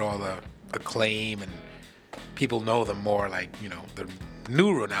scorers get all the acclaim and people know them more. Like the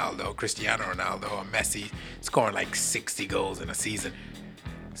new Ronaldo, Cristiano Ronaldo, or Messi scoring like 60 goals in a season.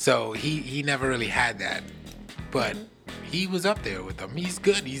 So he never really had that, but he was up there with them. He's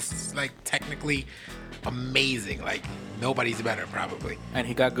good. He's like technically amazing. Like nobody's better probably. And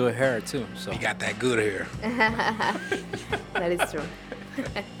he got good hair too. So He got that good hair. That is true.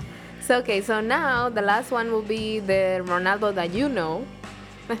 So now the last one will be the Ronaldo that you know.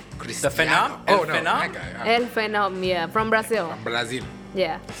 Cristiano. Phenom? Oh El no, Phenom? that guy. El Phenom, yeah, from Brazil. From Brazil.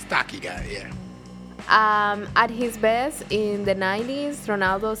 Yeah. Stocky guy, yeah. At his best in the 90s,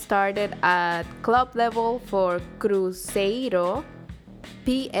 Ronaldo started at club level for Cruzeiro,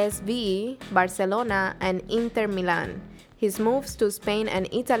 PSV, Barcelona, and Inter Milan. His moves to Spain and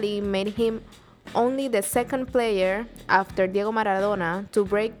Italy made him only the second player after Diego Maradona to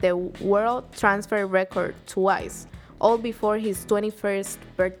break the world transfer record twice, all before his 21st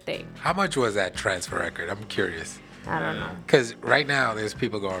birthday. How much was that transfer record? I'm curious. I don't know. Because right now there's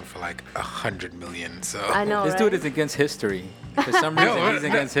people going for like 100 million. So I know, this right? dude is against history. For some reason, No, he's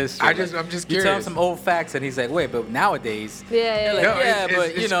against history. I'm just You tell him curious. some old facts, and he's like, "Wait, but nowadays, Yeah, Like, yeah. No, yeah, it's, but,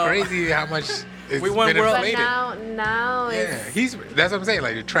 it's crazy how much it's We won been world- But inflated. now Yeah, it's that's what I'm saying.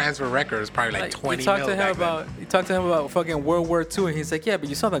 Like the transfer record is probably like 20 you talked mil to him back then. about you talked to him about fucking World War II, and he's like, "Yeah, but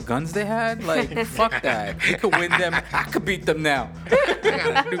you saw the guns they had? Like, fuck that. We could win them. I could beat them now." I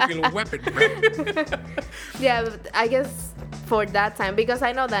got a nuclear weapon, bro. yeah. But I guess for that time, because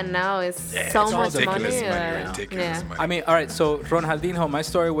I know that now it's so it's much money. ridiculous money, ridiculous yeah. money. I mean, all right. So Ronaldinho, my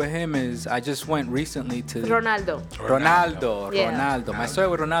story with him is I just went recently to Ronaldo. Yeah. Ronaldo. My story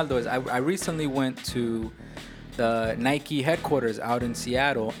with Ronaldo is I recently went to the Nike headquarters out in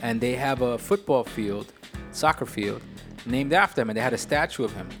Seattle, and they have a football field, soccer field, named after him, and they had a statue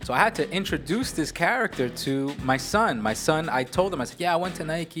of him. So I had to introduce this character to my son. My son, I told him, I said, yeah, I went to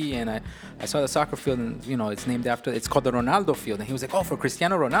Nike, and I saw the soccer field, and, it's called the Ronaldo field. And he was like, oh, for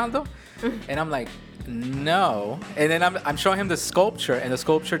Cristiano Ronaldo? And I'm like, no. And then I'm showing him the sculpture, and the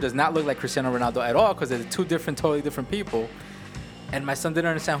sculpture does not look like Cristiano Ronaldo at all, because they're two totally different people. And my son didn't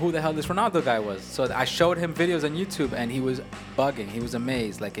understand who the hell this Ronaldo guy was. So I showed him videos on YouTube, and he was bugging. He was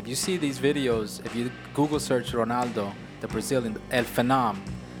amazed. Like, if you see these videos, if you Google search Ronaldo, the Brazilian, El Phenom,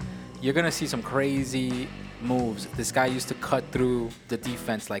 you're going to see some crazy moves. This guy used to cut through the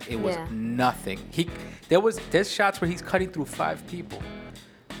defense like it was Yeah. nothing. There's shots where he's cutting through 5 people,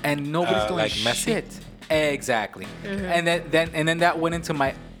 and nobody's doing like Messi? shit. Exactly. And then that went into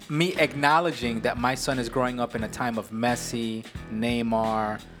me acknowledging that my son is growing up in a time of Messi,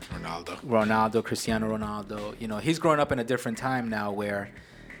 Neymar, Ronaldo, Cristiano Ronaldo. He's growing up in a different time now where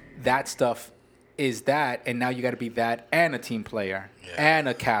that stuff is that, and now you got to be that and a team player and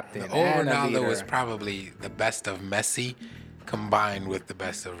a captain. The old and a Ronaldo leader. was probably the best of Messi combined with the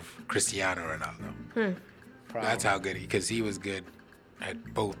best of Cristiano Ronaldo. That's how good because he was good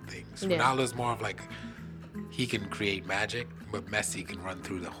at both things. Yeah. Ronaldo's more of like he can create magic, but Messi can run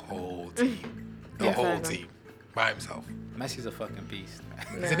through the whole team, the whole Exactly. team by himself. Messi's a fucking beast.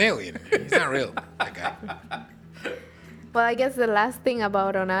 He's an alien. He's not real. That guy. Well, I guess the last thing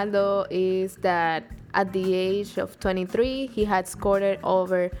about Ronaldo is that at the age of 23, he had scored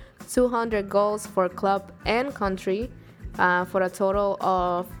over 200 goals for club and country, for a total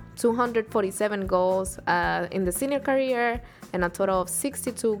of 247 goals in the senior career and a total of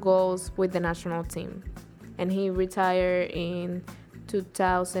 62 goals with the national team. And he retired in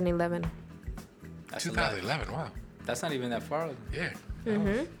 2011. That's a lot. 2011. Wow. That's not even that far. Yeah.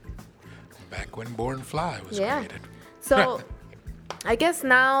 Back when Born Fly was Yeah. created. So, I guess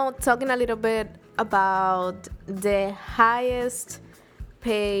now talking a little bit about the highest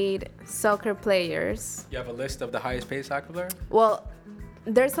paid soccer players. You have a list of the highest paid soccer player? Well,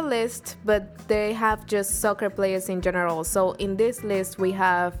 there's a list, but they have just soccer players in general. So in this list, we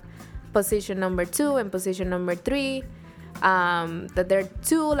have position number 2 and position number 3. That there are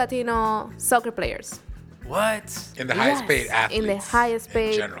 2 Latino soccer players. What? In the highest Yes, paid athletes. in the highest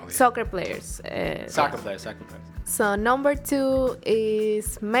paid in general, yeah. soccer players. Soccer yeah. players, soccer players. So number 2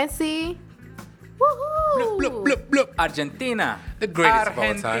 is Messi. Woohoo! Bloop, bloop, bloop. Argentina. The greatest of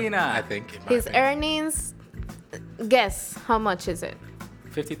all time, Argentina. I think. in my His opinion. earnings, guess how much is it?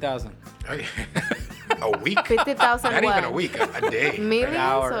 50,000. A week? 50,000 Not what? even a week, a day. Millions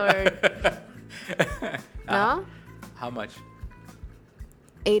hour. or no? How much?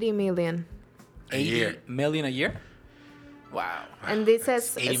 80 million. A year. Million a year? Wow. And this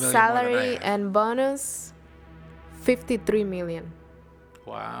says 80 million more than I salary have. and bonus 53 million.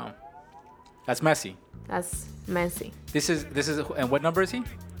 Wow. That's Messi. That's Messi. This is and what number is he?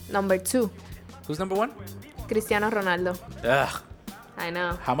 Number 2, Who's number 1? Cristiano Ronaldo. Ugh. I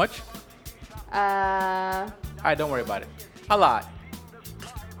know. How much? Uh, All right, don't worry about it. A lot.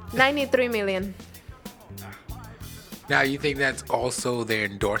 93 million. Now, you think that's also their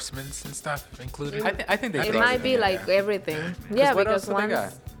endorsements and stuff included? I think they. It take might be yeah. like everything. Yeah, what because else do they got?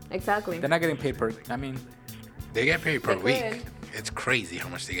 once. Exactly. They're not getting paid per. I mean, They get paid per They week. could. It's crazy how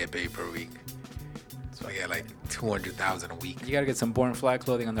much they get paid per week. So they get like 200,000 a week. you gotta get some Born Fly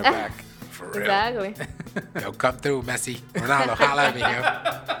clothing on their back. For real. Exactly. Yo, come through, Messi. Ronaldo, holla at me, yo.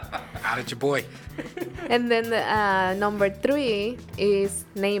 Holla at your boy. And then the, number 3 is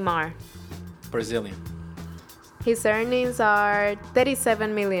Neymar. Brazilian. His earnings are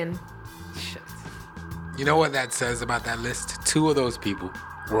 37 million. Shit. You know what that says about that list? 2 of those people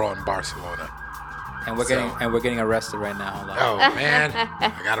were on Barcelona. And we're So- getting arrested right now. Hold on. Oh, man.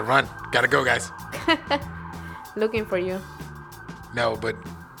 I gotta run. Gotta go, guys. Looking for you. No, but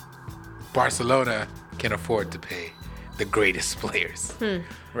Barcelona can afford to pay the greatest players.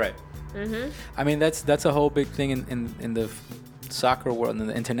 Right. I mean, that's a whole big thing in the soccer world, in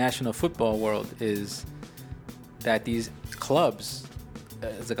the international football world, is that these clubs,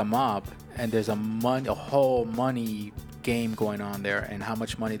 it's like a mob, and there's a whole money game going on there, and how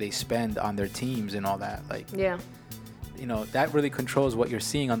much money they spend on their teams and all that. Like, Yeah. you know, that really controls what you're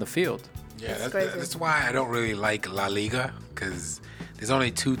seeing on the field. Yeah, It's crazy. that's why I don't really like La Liga, because there's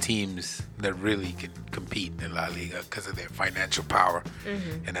only 2 teams that really can compete in La Liga because of their financial power,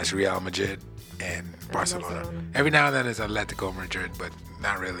 and that's Real Madrid and Barcelona. Barcelona. Every now and then it's Atletico Madrid, but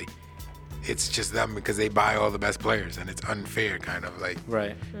not really. It's just them because they buy all the best players, and it's unfair, kind of like.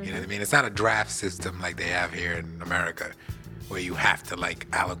 Right. You know what I mean? It's not a draft system like they have here in America, where you have to like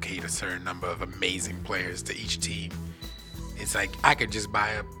allocate a certain number of amazing players to each team. It's like I could just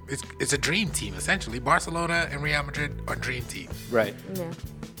buy it's a dream team essentially. Barcelona and Real Madrid are dream teams. Right. Yeah.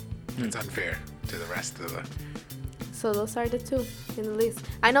 It's unfair to the rest of the. So those are the 2 in the list.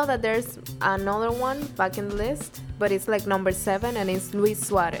 I know that there's another one back in the list, but it's like number 7 and it's Luis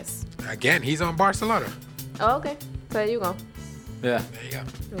Suarez. Again, he's on Barcelona. Oh, okay. So there you go. Yeah. There you go.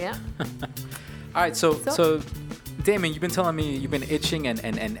 Yeah. All right. So So- Damon, you've been telling me you've been itching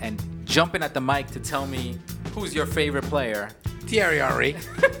and jumping at the mic to tell me who's your favorite player. Thierry Henry.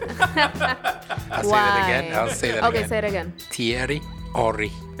 I'll say that again. I'll say that Okay, again. say it again. Thierry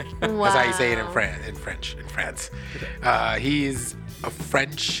Henry. Wow. That's how you say it in France. He is a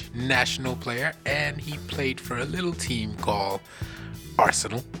French national player, and he played for a little team called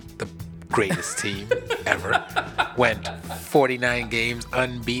Arsenal, the greatest team ever. Went 49 games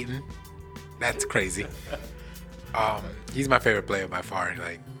unbeaten. That's crazy. He's my favorite player by far.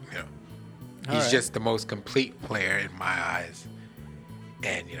 Like, you know, he's right. just the most complete player in my eyes.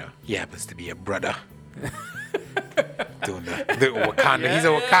 And, you know, he happens to be a brother. Doing the Wakanda. He's a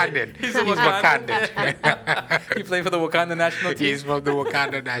Wakandan. He's Wakandan. He played for the Wakanda national team. He's from the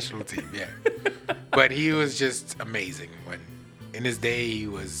Wakanda national team, yeah. But he was just amazing when in his day, he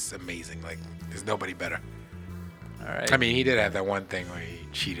was amazing. Like, there's nobody better. All right. I mean, he did have that one thing where he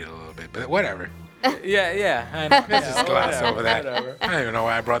cheated a little bit, but whatever. yeah. I know. Let's just gloss over that. Whatever. I don't even know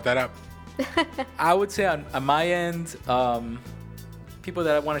why I brought that up. I would say on my end, people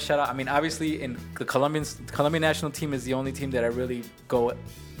that I want to shout out. I mean, obviously, in the Colombian national team is the only team that I really go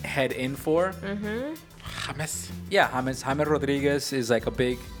head in for. James. Yeah, James Rodriguez is like a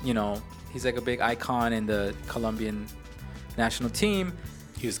big, he's like a big icon in the Colombian national team.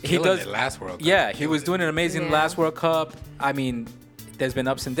 He was killing it last World Cup. Yeah, he was doing an amazing Yeah. last World Cup. I mean, there's been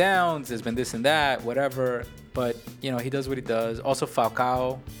ups and downs. There's been this and that, whatever. But, he does what he does. Also,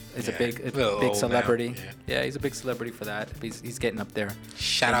 Falcao is a little big old now, celebrity. yeah. Yeah, he's a big celebrity for that. He's getting up there.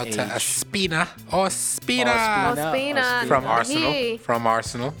 Shout in out to age. Ospina. Ospina. Ospina. From He-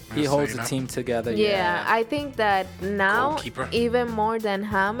 Arsenal. He Just so holds you the know. team together. Yeah, I think that now, Goalkeeper. even more than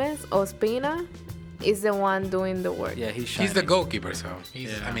James, Ospina is the one doing the work. Yeah, he's shining. He's the goalkeeper, so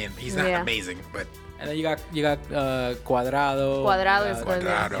he's. Yeah. I mean, he's not Yeah. amazing, but And then you got Cuadrado. Cuadrado you is got, good.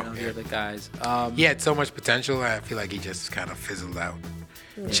 Cuadrado. the other guys. he had so much potential. I feel like he just kind of fizzled out.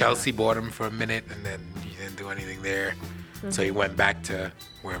 Chelsea bought him for a minute, and then he didn't do anything there. So he went back to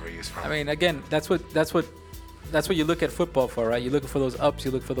wherever he was from. I mean, again, that's what you look at football for, right? You look for those ups,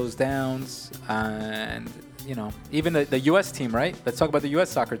 you look for those downs, and even the U.S. team, right? Let's talk about the U.S.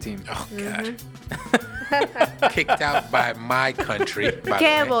 soccer team. oh God, kicked out by my country. By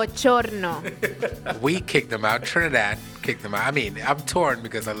Que the way. bochorno. We kicked them out. Trinidad kicked them out. I mean, I'm torn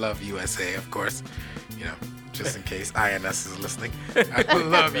because I love USA, of course. Just in case INS is listening. I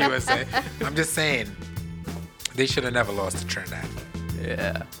love USA. I'm just saying, they should have never lost to Trinidad.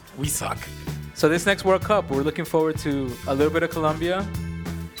 Yeah. We suck. So this next World Cup, we're looking forward to a little bit of Colombia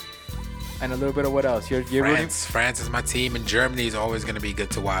and a little bit of what else? You're rooting. France is my team, and Germany is always going to be good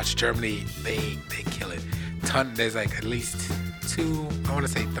to watch. Germany, they kill it. There's like at least 2, I want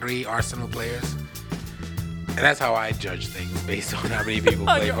to say 3 Arsenal players. And that's how I judge things, based on how many people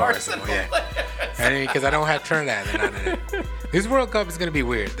play your for Arsenal. Yeah. I mean, because I don't have Trinidad. They're not in it. This World Cup is going to be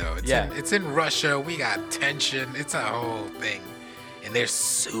weird, though. It's in Russia. We got tension. It's a whole thing. And they're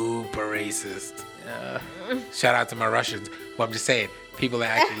super racist. Shout out to my Russians. Well, I'm just saying, people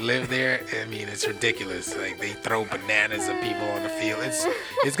that actually live there, I mean, it's ridiculous. Like, they throw bananas at people on the field.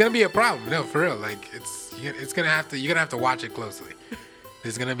 It's going to be a problem. No, for real. Like, you're going to have to watch it closely.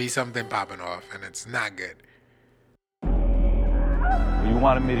 There's going to be something popping off, and it's not good. You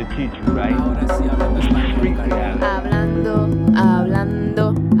wanted me to teach you, right? Ahora sí, hablando español.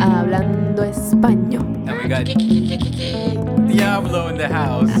 Hablando español. And we got Diablo in the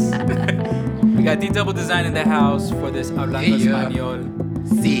house. We got D-Double Design in the house for this Hablando Yeah. Español.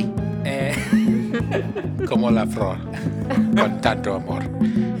 Sí, And como la flor, con tanto amor.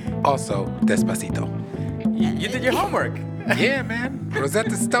 Also, despacito. you did your homework. Yeah, man.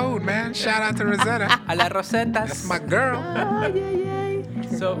 Rosetta Stone, man. Shout out to Rosetta. A las Rosetas. That's my girl.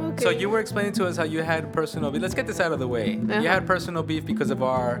 So you were explaining to us how you had personal beef. Let's get this out of the way. You had personal beef because of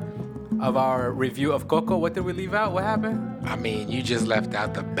our review of Coco. What did we leave out? What happened? I mean, you just left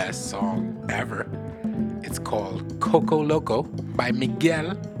out the best song ever. It's called Coco Loco by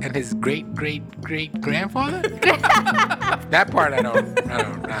Miguel and his great-great-great-grandfather. That part I don't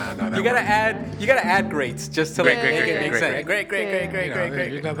know. That You gotta add greats just to Great, like great, make great, it make great, sense.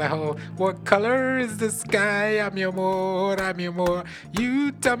 Great. You know that whole, what color is the sky? I'm your amor.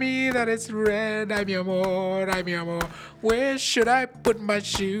 You tell me that it's red. I'm your amor. Where should I put my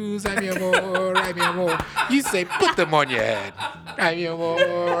shoes? I'm your amor. You say, put them on your head. I'm your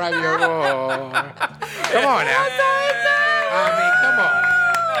amor. Come on now. I mean,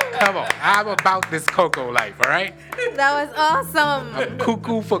 come on. I'm about this Coco life, all right? That was awesome. I'm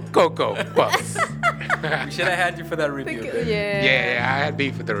cuckoo for Coco Puffs. We should have had you for that review. baby. Yeah, I had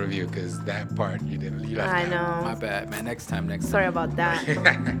beef with the review because that part you left I out. My know. bad, man. Next time. Sorry about that.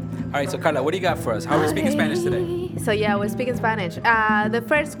 All right, so Carla, what do you got for us? How are we speaking Spanish today? So yeah, we're speaking Spanish. The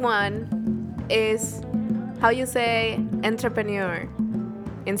first one is how you say entrepreneur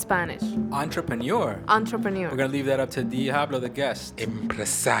in Spanish. Entrepreneur. Entrepreneur. We're gonna leave that up to Diablo, the guest.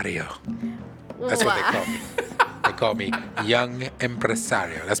 Empresario. That's what they call me. They call me Young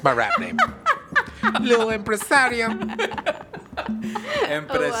Empresario. That's my rap name. Little Empresario.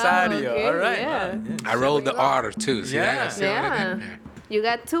 Empresario. okay, All right. yeah. I rolled the R too. See Yeah. that? See what I Yeah. did? You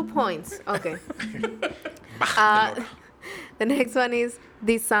got 2 points. Okay. Barcelona. The next one is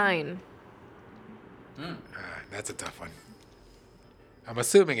design. That's a tough one. I'm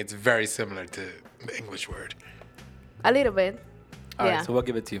assuming it's very similar to the English word. A little bit. All right, Yeah. so we'll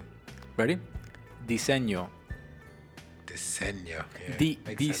give it to you. Ready? Diseño. Diseño. Yeah, Di-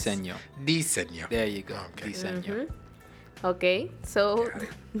 makes sense. diseño. Diseño. There you go. Okay. Diseño. Okay, so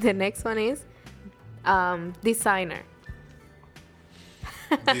the next one is designer.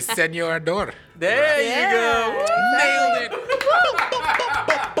 Diseñador. There you go. Nailed it.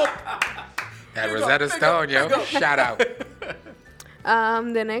 That Rosetta Stone, yo. Shout out.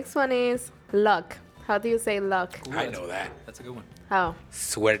 The next one is luck. How do you say luck? I know that. That's a good one. How?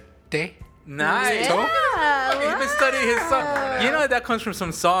 Suerte. Nice. Yeah, He's been studying his song. You know that comes from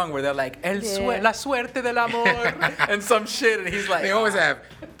some song where they're like la suerte del amor and some shit, and he's like, They always have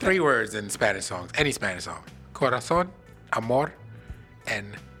 3 words in Spanish songs, any Spanish song. Corazón, amor,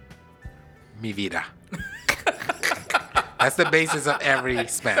 and mi vida. That's the basis of every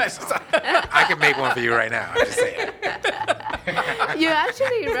Spanish song. I can make one for you right now. I'm just saying. You're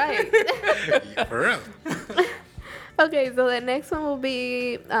actually right. For real. Okay, so the next one will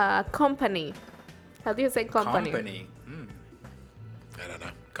be company. How do you say company? company. I don't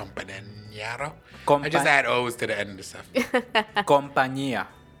know. Compañero. Compa- I just add O's to the end of the stuff. Compañía.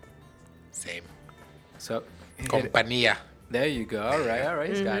 Same. So Compañía. there you go. All right.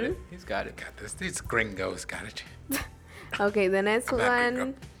 He's got it. He's got it. Got this. These gringos got it. Okay, the next I'm not one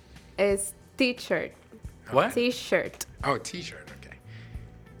gringo. is t-shirt. What? T-shirt. Oh, T-shirt. Okay.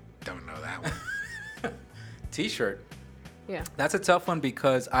 Don't know that one. T-shirt. Yeah. That's a tough one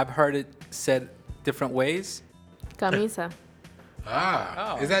because I've heard it said different ways. Camisa. Is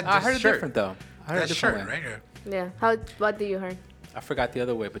that just I heard it shirt? different though. I heard That's a different shirt, way. right? Or- Yeah. What do you heard? I forgot the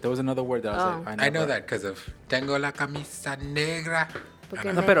other way, but there was another word that I was Oh. like, I know that because of Tengo la camisa negra.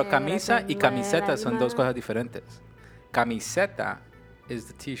 Porque No, pero negra camisa y como el camiseta son dos alma. cosas diferentes. Camiseta is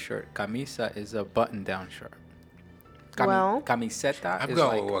the t-shirt. Camisa is a button-down shirt. Well, camiseta I'm is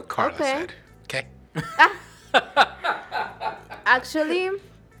going like with what Carla Okay. said. Okay. actually,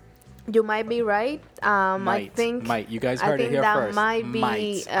 you might be right. I might. think Might. You guys I heard it think here that first. might be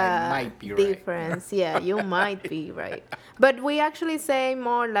I might be right. difference. Yeah, you might be right. But we actually say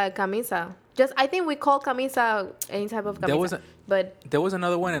more like camisa. Just I think we call camisa any type of camisa. There was a- but There was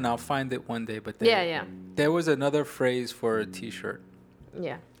another one, and I'll find it one day. But Yeah. There was another phrase for a t-shirt.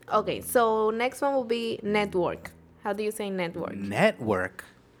 yeah. Okay, so next one will be network. How do you say network? Network.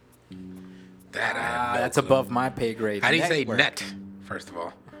 That I have no That's clue. above my pay grade. How do you Network. say net, first of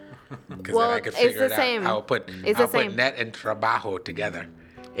all? Because Well, then I could it's figure the it same. out. I'll put, It's the I'll put same. net and trabajo together.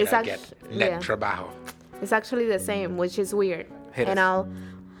 It's And I get actu- net yeah. trabajo. It's actually the same, which is weird. Hit and us. I'll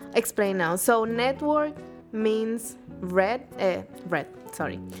explain now. So network means red. Red.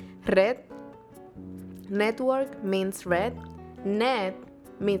 Network means red. Net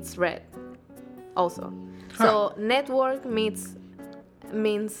means red. Also. So network means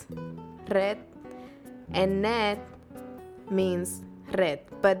red, and net means red.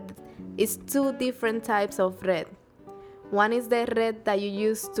 But it's 2 different types of red. One is the red that you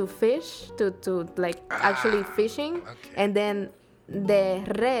use to fish, to like actually fishing. okay. And then the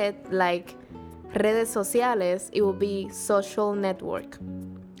red, like redes sociales, it will be social network.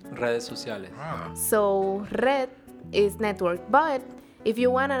 Redes sociales. Oh. So red is network. But if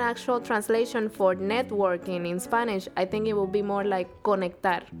you want an actual translation for networking in Spanish, I think it will be more like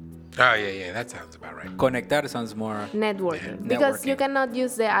conectar, Oh, yeah. That sounds about right. Conectar sounds more. networking. Because you Networking. cannot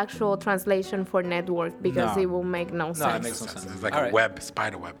use the actual translation for network because No. it will make no sense. it makes no sense. It's like All a right. web,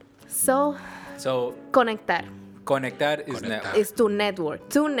 spider web. So So conectar conectar is Conectar. network. is to network.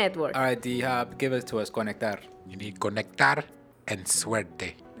 To network. All right, D Hub, give it to us. Conectar. You need conectar and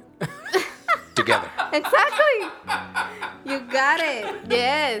suerte together. Exactly. You got it.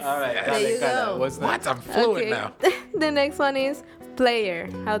 Yes. All right, There you go. What's What? that? I'm fluent Okay. now. The next one is player.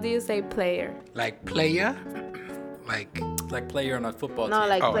 How do you say player? Like player, like Like player on a football No, team.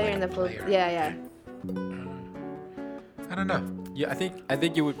 like Oh, player like in the a foot. player. Yeah. I don't know. Yeah, I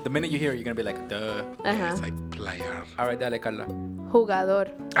think you would. The minute you hear it, you're gonna be like, duh. Uh-huh. It's like player. All right, dale, Carla.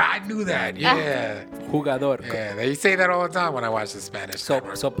 Jugador. I knew that. Yeah. Jugador. Yeah. They say that all the time when I watch the Spanish. So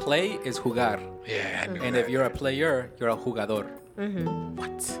network. so play is jugar, yeah. I knew and that. if you're a player, you're a jugador.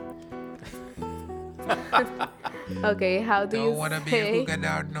 What? Okay, how do you Don't wanna be a say?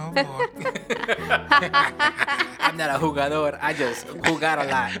 jugador no more. I'm not a jugador. I just jugar a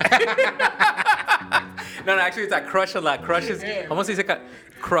lot. No, actually, it's like crush a lot. Crush is. ¿Cómo se dice?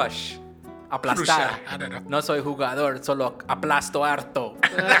 Crush. Aplastar. I don't know. No soy jugador, solo aplasto harto.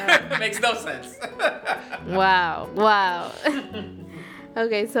 Makes no sense. Wow.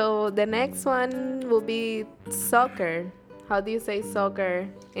 Okay, so the next one will be soccer. How do you say soccer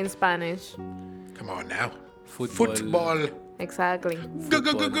in Spanish? Come on now. Football. Football. Exactly.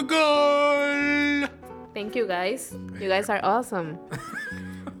 Goal. Thank you guys. You guys are awesome.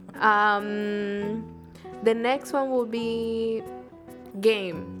 The next one will be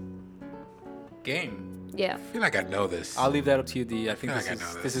game. Game. Yeah. I feel like I know this. I'll leave that up to you, D. I think feel this like I know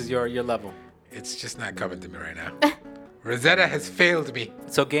is this. this is your level. It's just not coming to me right now. Rosetta has failed me.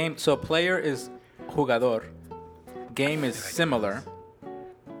 So player is jugador. Game is similar.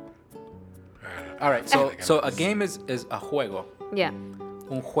 All right. So a game is a juego. Yeah.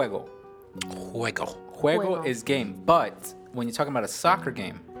 Un juego. Juego. Juego Juego. is game, but when you're talking about a soccer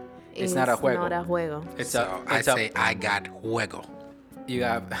game, it's not a juego. Not a juego. It's So I say I got juego. you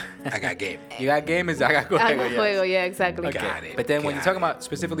got I got game. you got game is I got juego. A yes. juego, yeah, exactly. Okay. Got it, But then when you're got talking about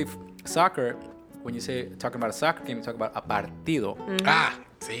specifically soccer, when you say talking about a soccer game, you talk about a partido. Ah,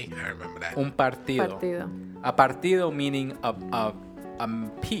 see, I remember that. Un partido. Partido. A partido meaning a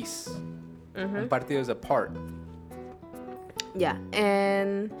piece. Un partido is a part. Yeah.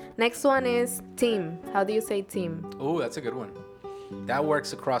 And next one is team. How do you say team? Oh, that's a good one. That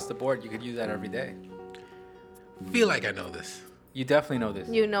works across the board. You could use that every day. Feel like I know this. You definitely know this.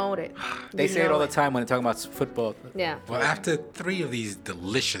 You know it. They You say it know all the time when they're talking about football. Yeah. Well, after 3 of these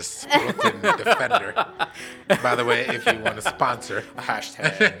delicious Brooklyn Defender, by the way, if you want to sponsor,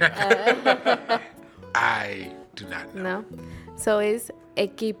 Hashtag. I do not know. No. So it's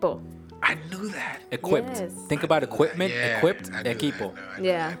equipo. I knew that. Equipped. Yes. Think about equipment. Yeah, Equipped. I knew Equipo. that. No, I knew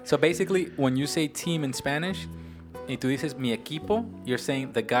Yeah. So basically, when you say team in Spanish, y tú dices mi equipo, you're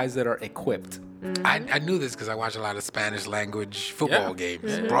saying the guys that are equipped. I knew this because I watch a lot of Spanish language football Yeah.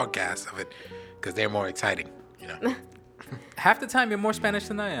 games, broadcasts of it, because they're more exciting. You know. Half the time, you're more Spanish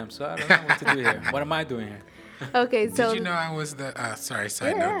than I am, so I don't know what to do here. What am I doing here? Okay, so Did you know I was the? Side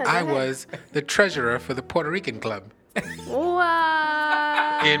Yeah, note. go I ahead. was the treasurer for the Puerto Rican club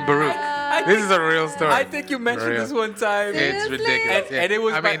wow. in Baruch. This is a real story. I think you mentioned For real. this one time. It's ridiculous. And- and it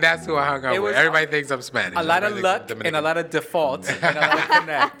was I by- mean, that's who I hung out it with. was Everybody thinks I'm Spanish. A lot of Everybody luck thinks I'm and a lot of defaults and a lot of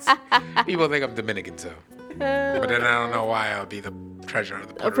connects. Dominican. People think I'm Dominican, so. But then I don't know why I'll be the treasurer of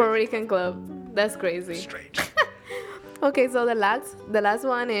the A Puerto Puerto Rican. Rican club. That's crazy. Strange. Okay, so the last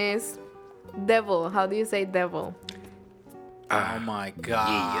one is devil. How do you say devil? Oh my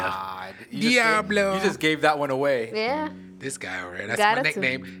God. Diablo. You just gave that one away. Yeah. This guy over here. That's Gotta my to.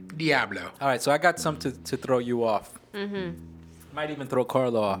 nickname, Diablo. All right, so I got some to throw you off. Might even throw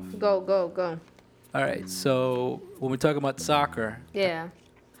Carlo off. Go, go, go. All right, so when we're talking about soccer, Yeah.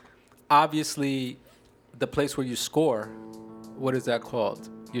 obviously the place where you score, what is that called?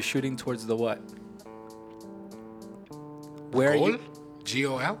 You're shooting towards the what? Where are Goal? you?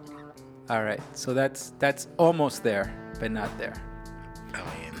 G-O-L? All right, so that's almost there, but not there. I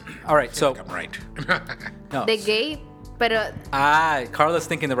mean, All right, so I'm right. no. The gate, pero Carla's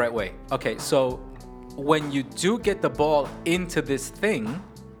thinking the right way. Okay, so when you do get the ball into this thing,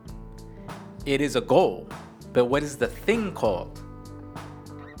 it is a goal. But what is the thing called?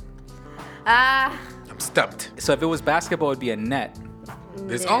 ah, I'm stumped. So if it was basketball, it would be a net.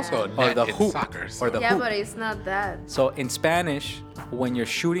 There's yeah. also a Or net the in hoop. soccer. Or the Yeah, hoop. but it's not that. So in Spanish, when you're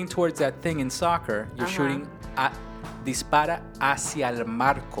shooting towards that thing in soccer, you're shooting dispara hacia el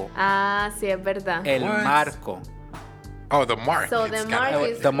marco. Ah, sí, es verdad. El What? marco. Oh, the mark. So It's the kinda- mark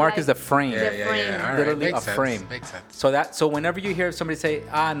is The mark like is the frame. Yeah, the yeah, frame. yeah. All right. Literally Makes a sense. frame. Makes sense. So whenever you hear somebody say,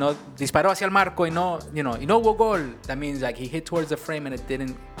 no, disparó hacia el marco y no hubo gol, that means like he hit towards the frame and it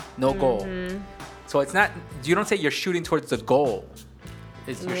didn't, no goal. So it's not, you don't say you're shooting towards the goal.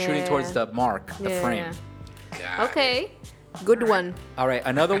 You're shooting Yeah. towards the mark, the Yeah, frame. yeah. God. Okay, good one. All right,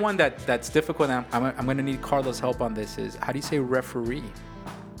 another one that's difficult, and I'm going to need Carlos' help on this is, how do you say referee?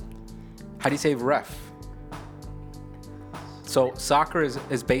 How do you say ref? So soccer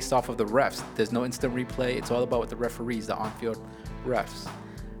is based off of the refs. There's no instant replay. It's all about what the referees, the on-field refs.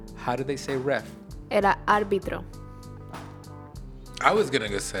 How do they say ref? Era árbitro. I was gonna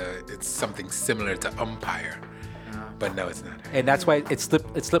go say it's something similar to umpire, but no, it's not. And that's why it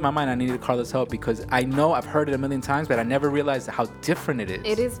slipped my mind. I needed Carlos' help because I know I've heard it a million times, but I never realized how different it is.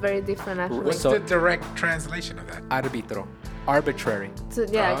 It is very different actually. What's So- the direct translation of that? Arbitro. Arbitrary. So,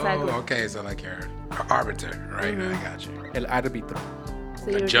 yeah, Oh, exactly. okay, so like you're an arbiter, right? I got you. El árbitro. So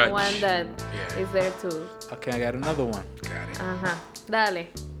you're judge. the one that Yeah. is there to. Okay, I got another one. Got it. Ajá. Dale.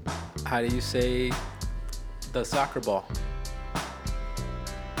 How do you say the soccer ball?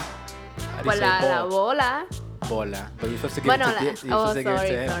 How do you Pues say la bola. Bola. But you're supposed to give Bueno, it to you're supposed oh, to give it to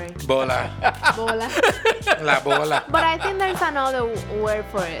sorry, him. sorry. Bola. Bola. La bola. But I think there's another word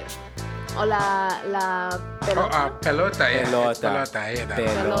for it. O la Oh, pelota. pelota, yeah. It's Pelota. pelota, yeah. that-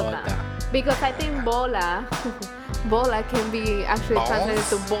 Pelota. Because I think bola, bola can be actually Balls? translated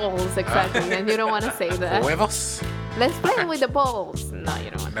to balls, exactly. And you don't want to say that. Huevos? Let's play with the balls. No,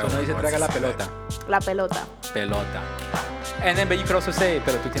 you don't want No, So no dice what's traga la that? pelota. La pelota. Pelota. And then, but you could also say,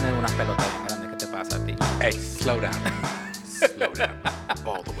 pero tú tienes unas pelotas bien grandes. ¿Qué te pasa a ti? Hey, slow down. Slow down.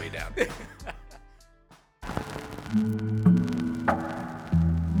 All the way down.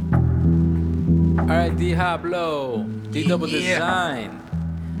 Diablo, D-Double Yeah. Design.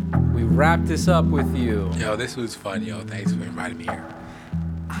 We wrap this up with you. Yo, this was fun, yo. Thanks for inviting me here.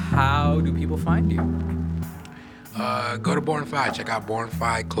 How do people find you? Go to Born Fly. Check out Born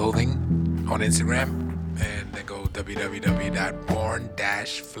Fly Clothing on Instagram. And then go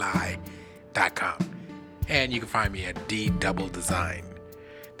www.born-fly.com. And you can find me at D-Double Design.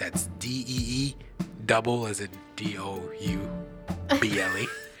 That's D-E-E, double as in D-O-U-B-L-E.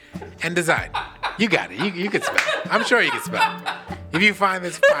 And design. You got it. You can spell. I'm sure you can spell. If you find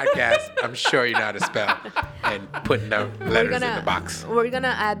this podcast, I'm sure you know how to spell and put the letters in the box. We're gonna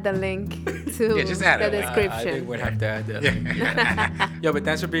add the link to Yeah, just add the it. I description. think we'd have to add that. Yo, but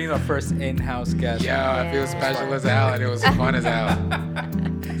thanks for being our first in-house guest. Yo, I feel special as hell and it was fun as hell.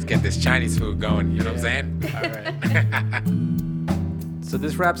 Let's get this Chinese food going. You know what I'm saying? All right. So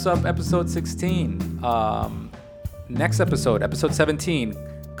this wraps up episode 16. Next episode, episode 17,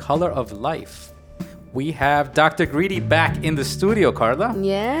 Color of Life. We have Dr. Greedy back in the studio, Carla.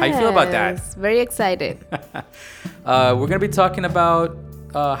 Yeah. How you feel about that? Very excited. We're going to be talking about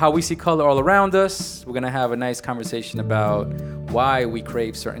how we see color all around us. We're going to have a nice conversation about why we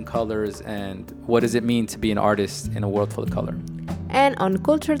crave certain colors and what does it mean to be an artist in a world full of color. And on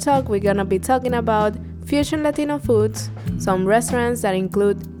Culture Talk, we're gonna be talking about fusion Latino foods, some restaurants that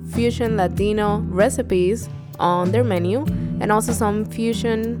include fusion Latino recipes on their menu, and also some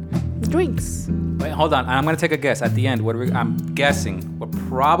fusion drinks. Wait, hold on. I'm going to take a guess at the end. I'm guessing we're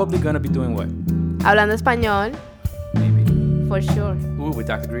probably going to be doing what? Hablando español, Maybe. for sure. Ooh, with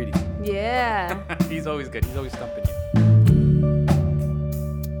Dr. Greedy. Yeah. He's always good. He's always stumping you.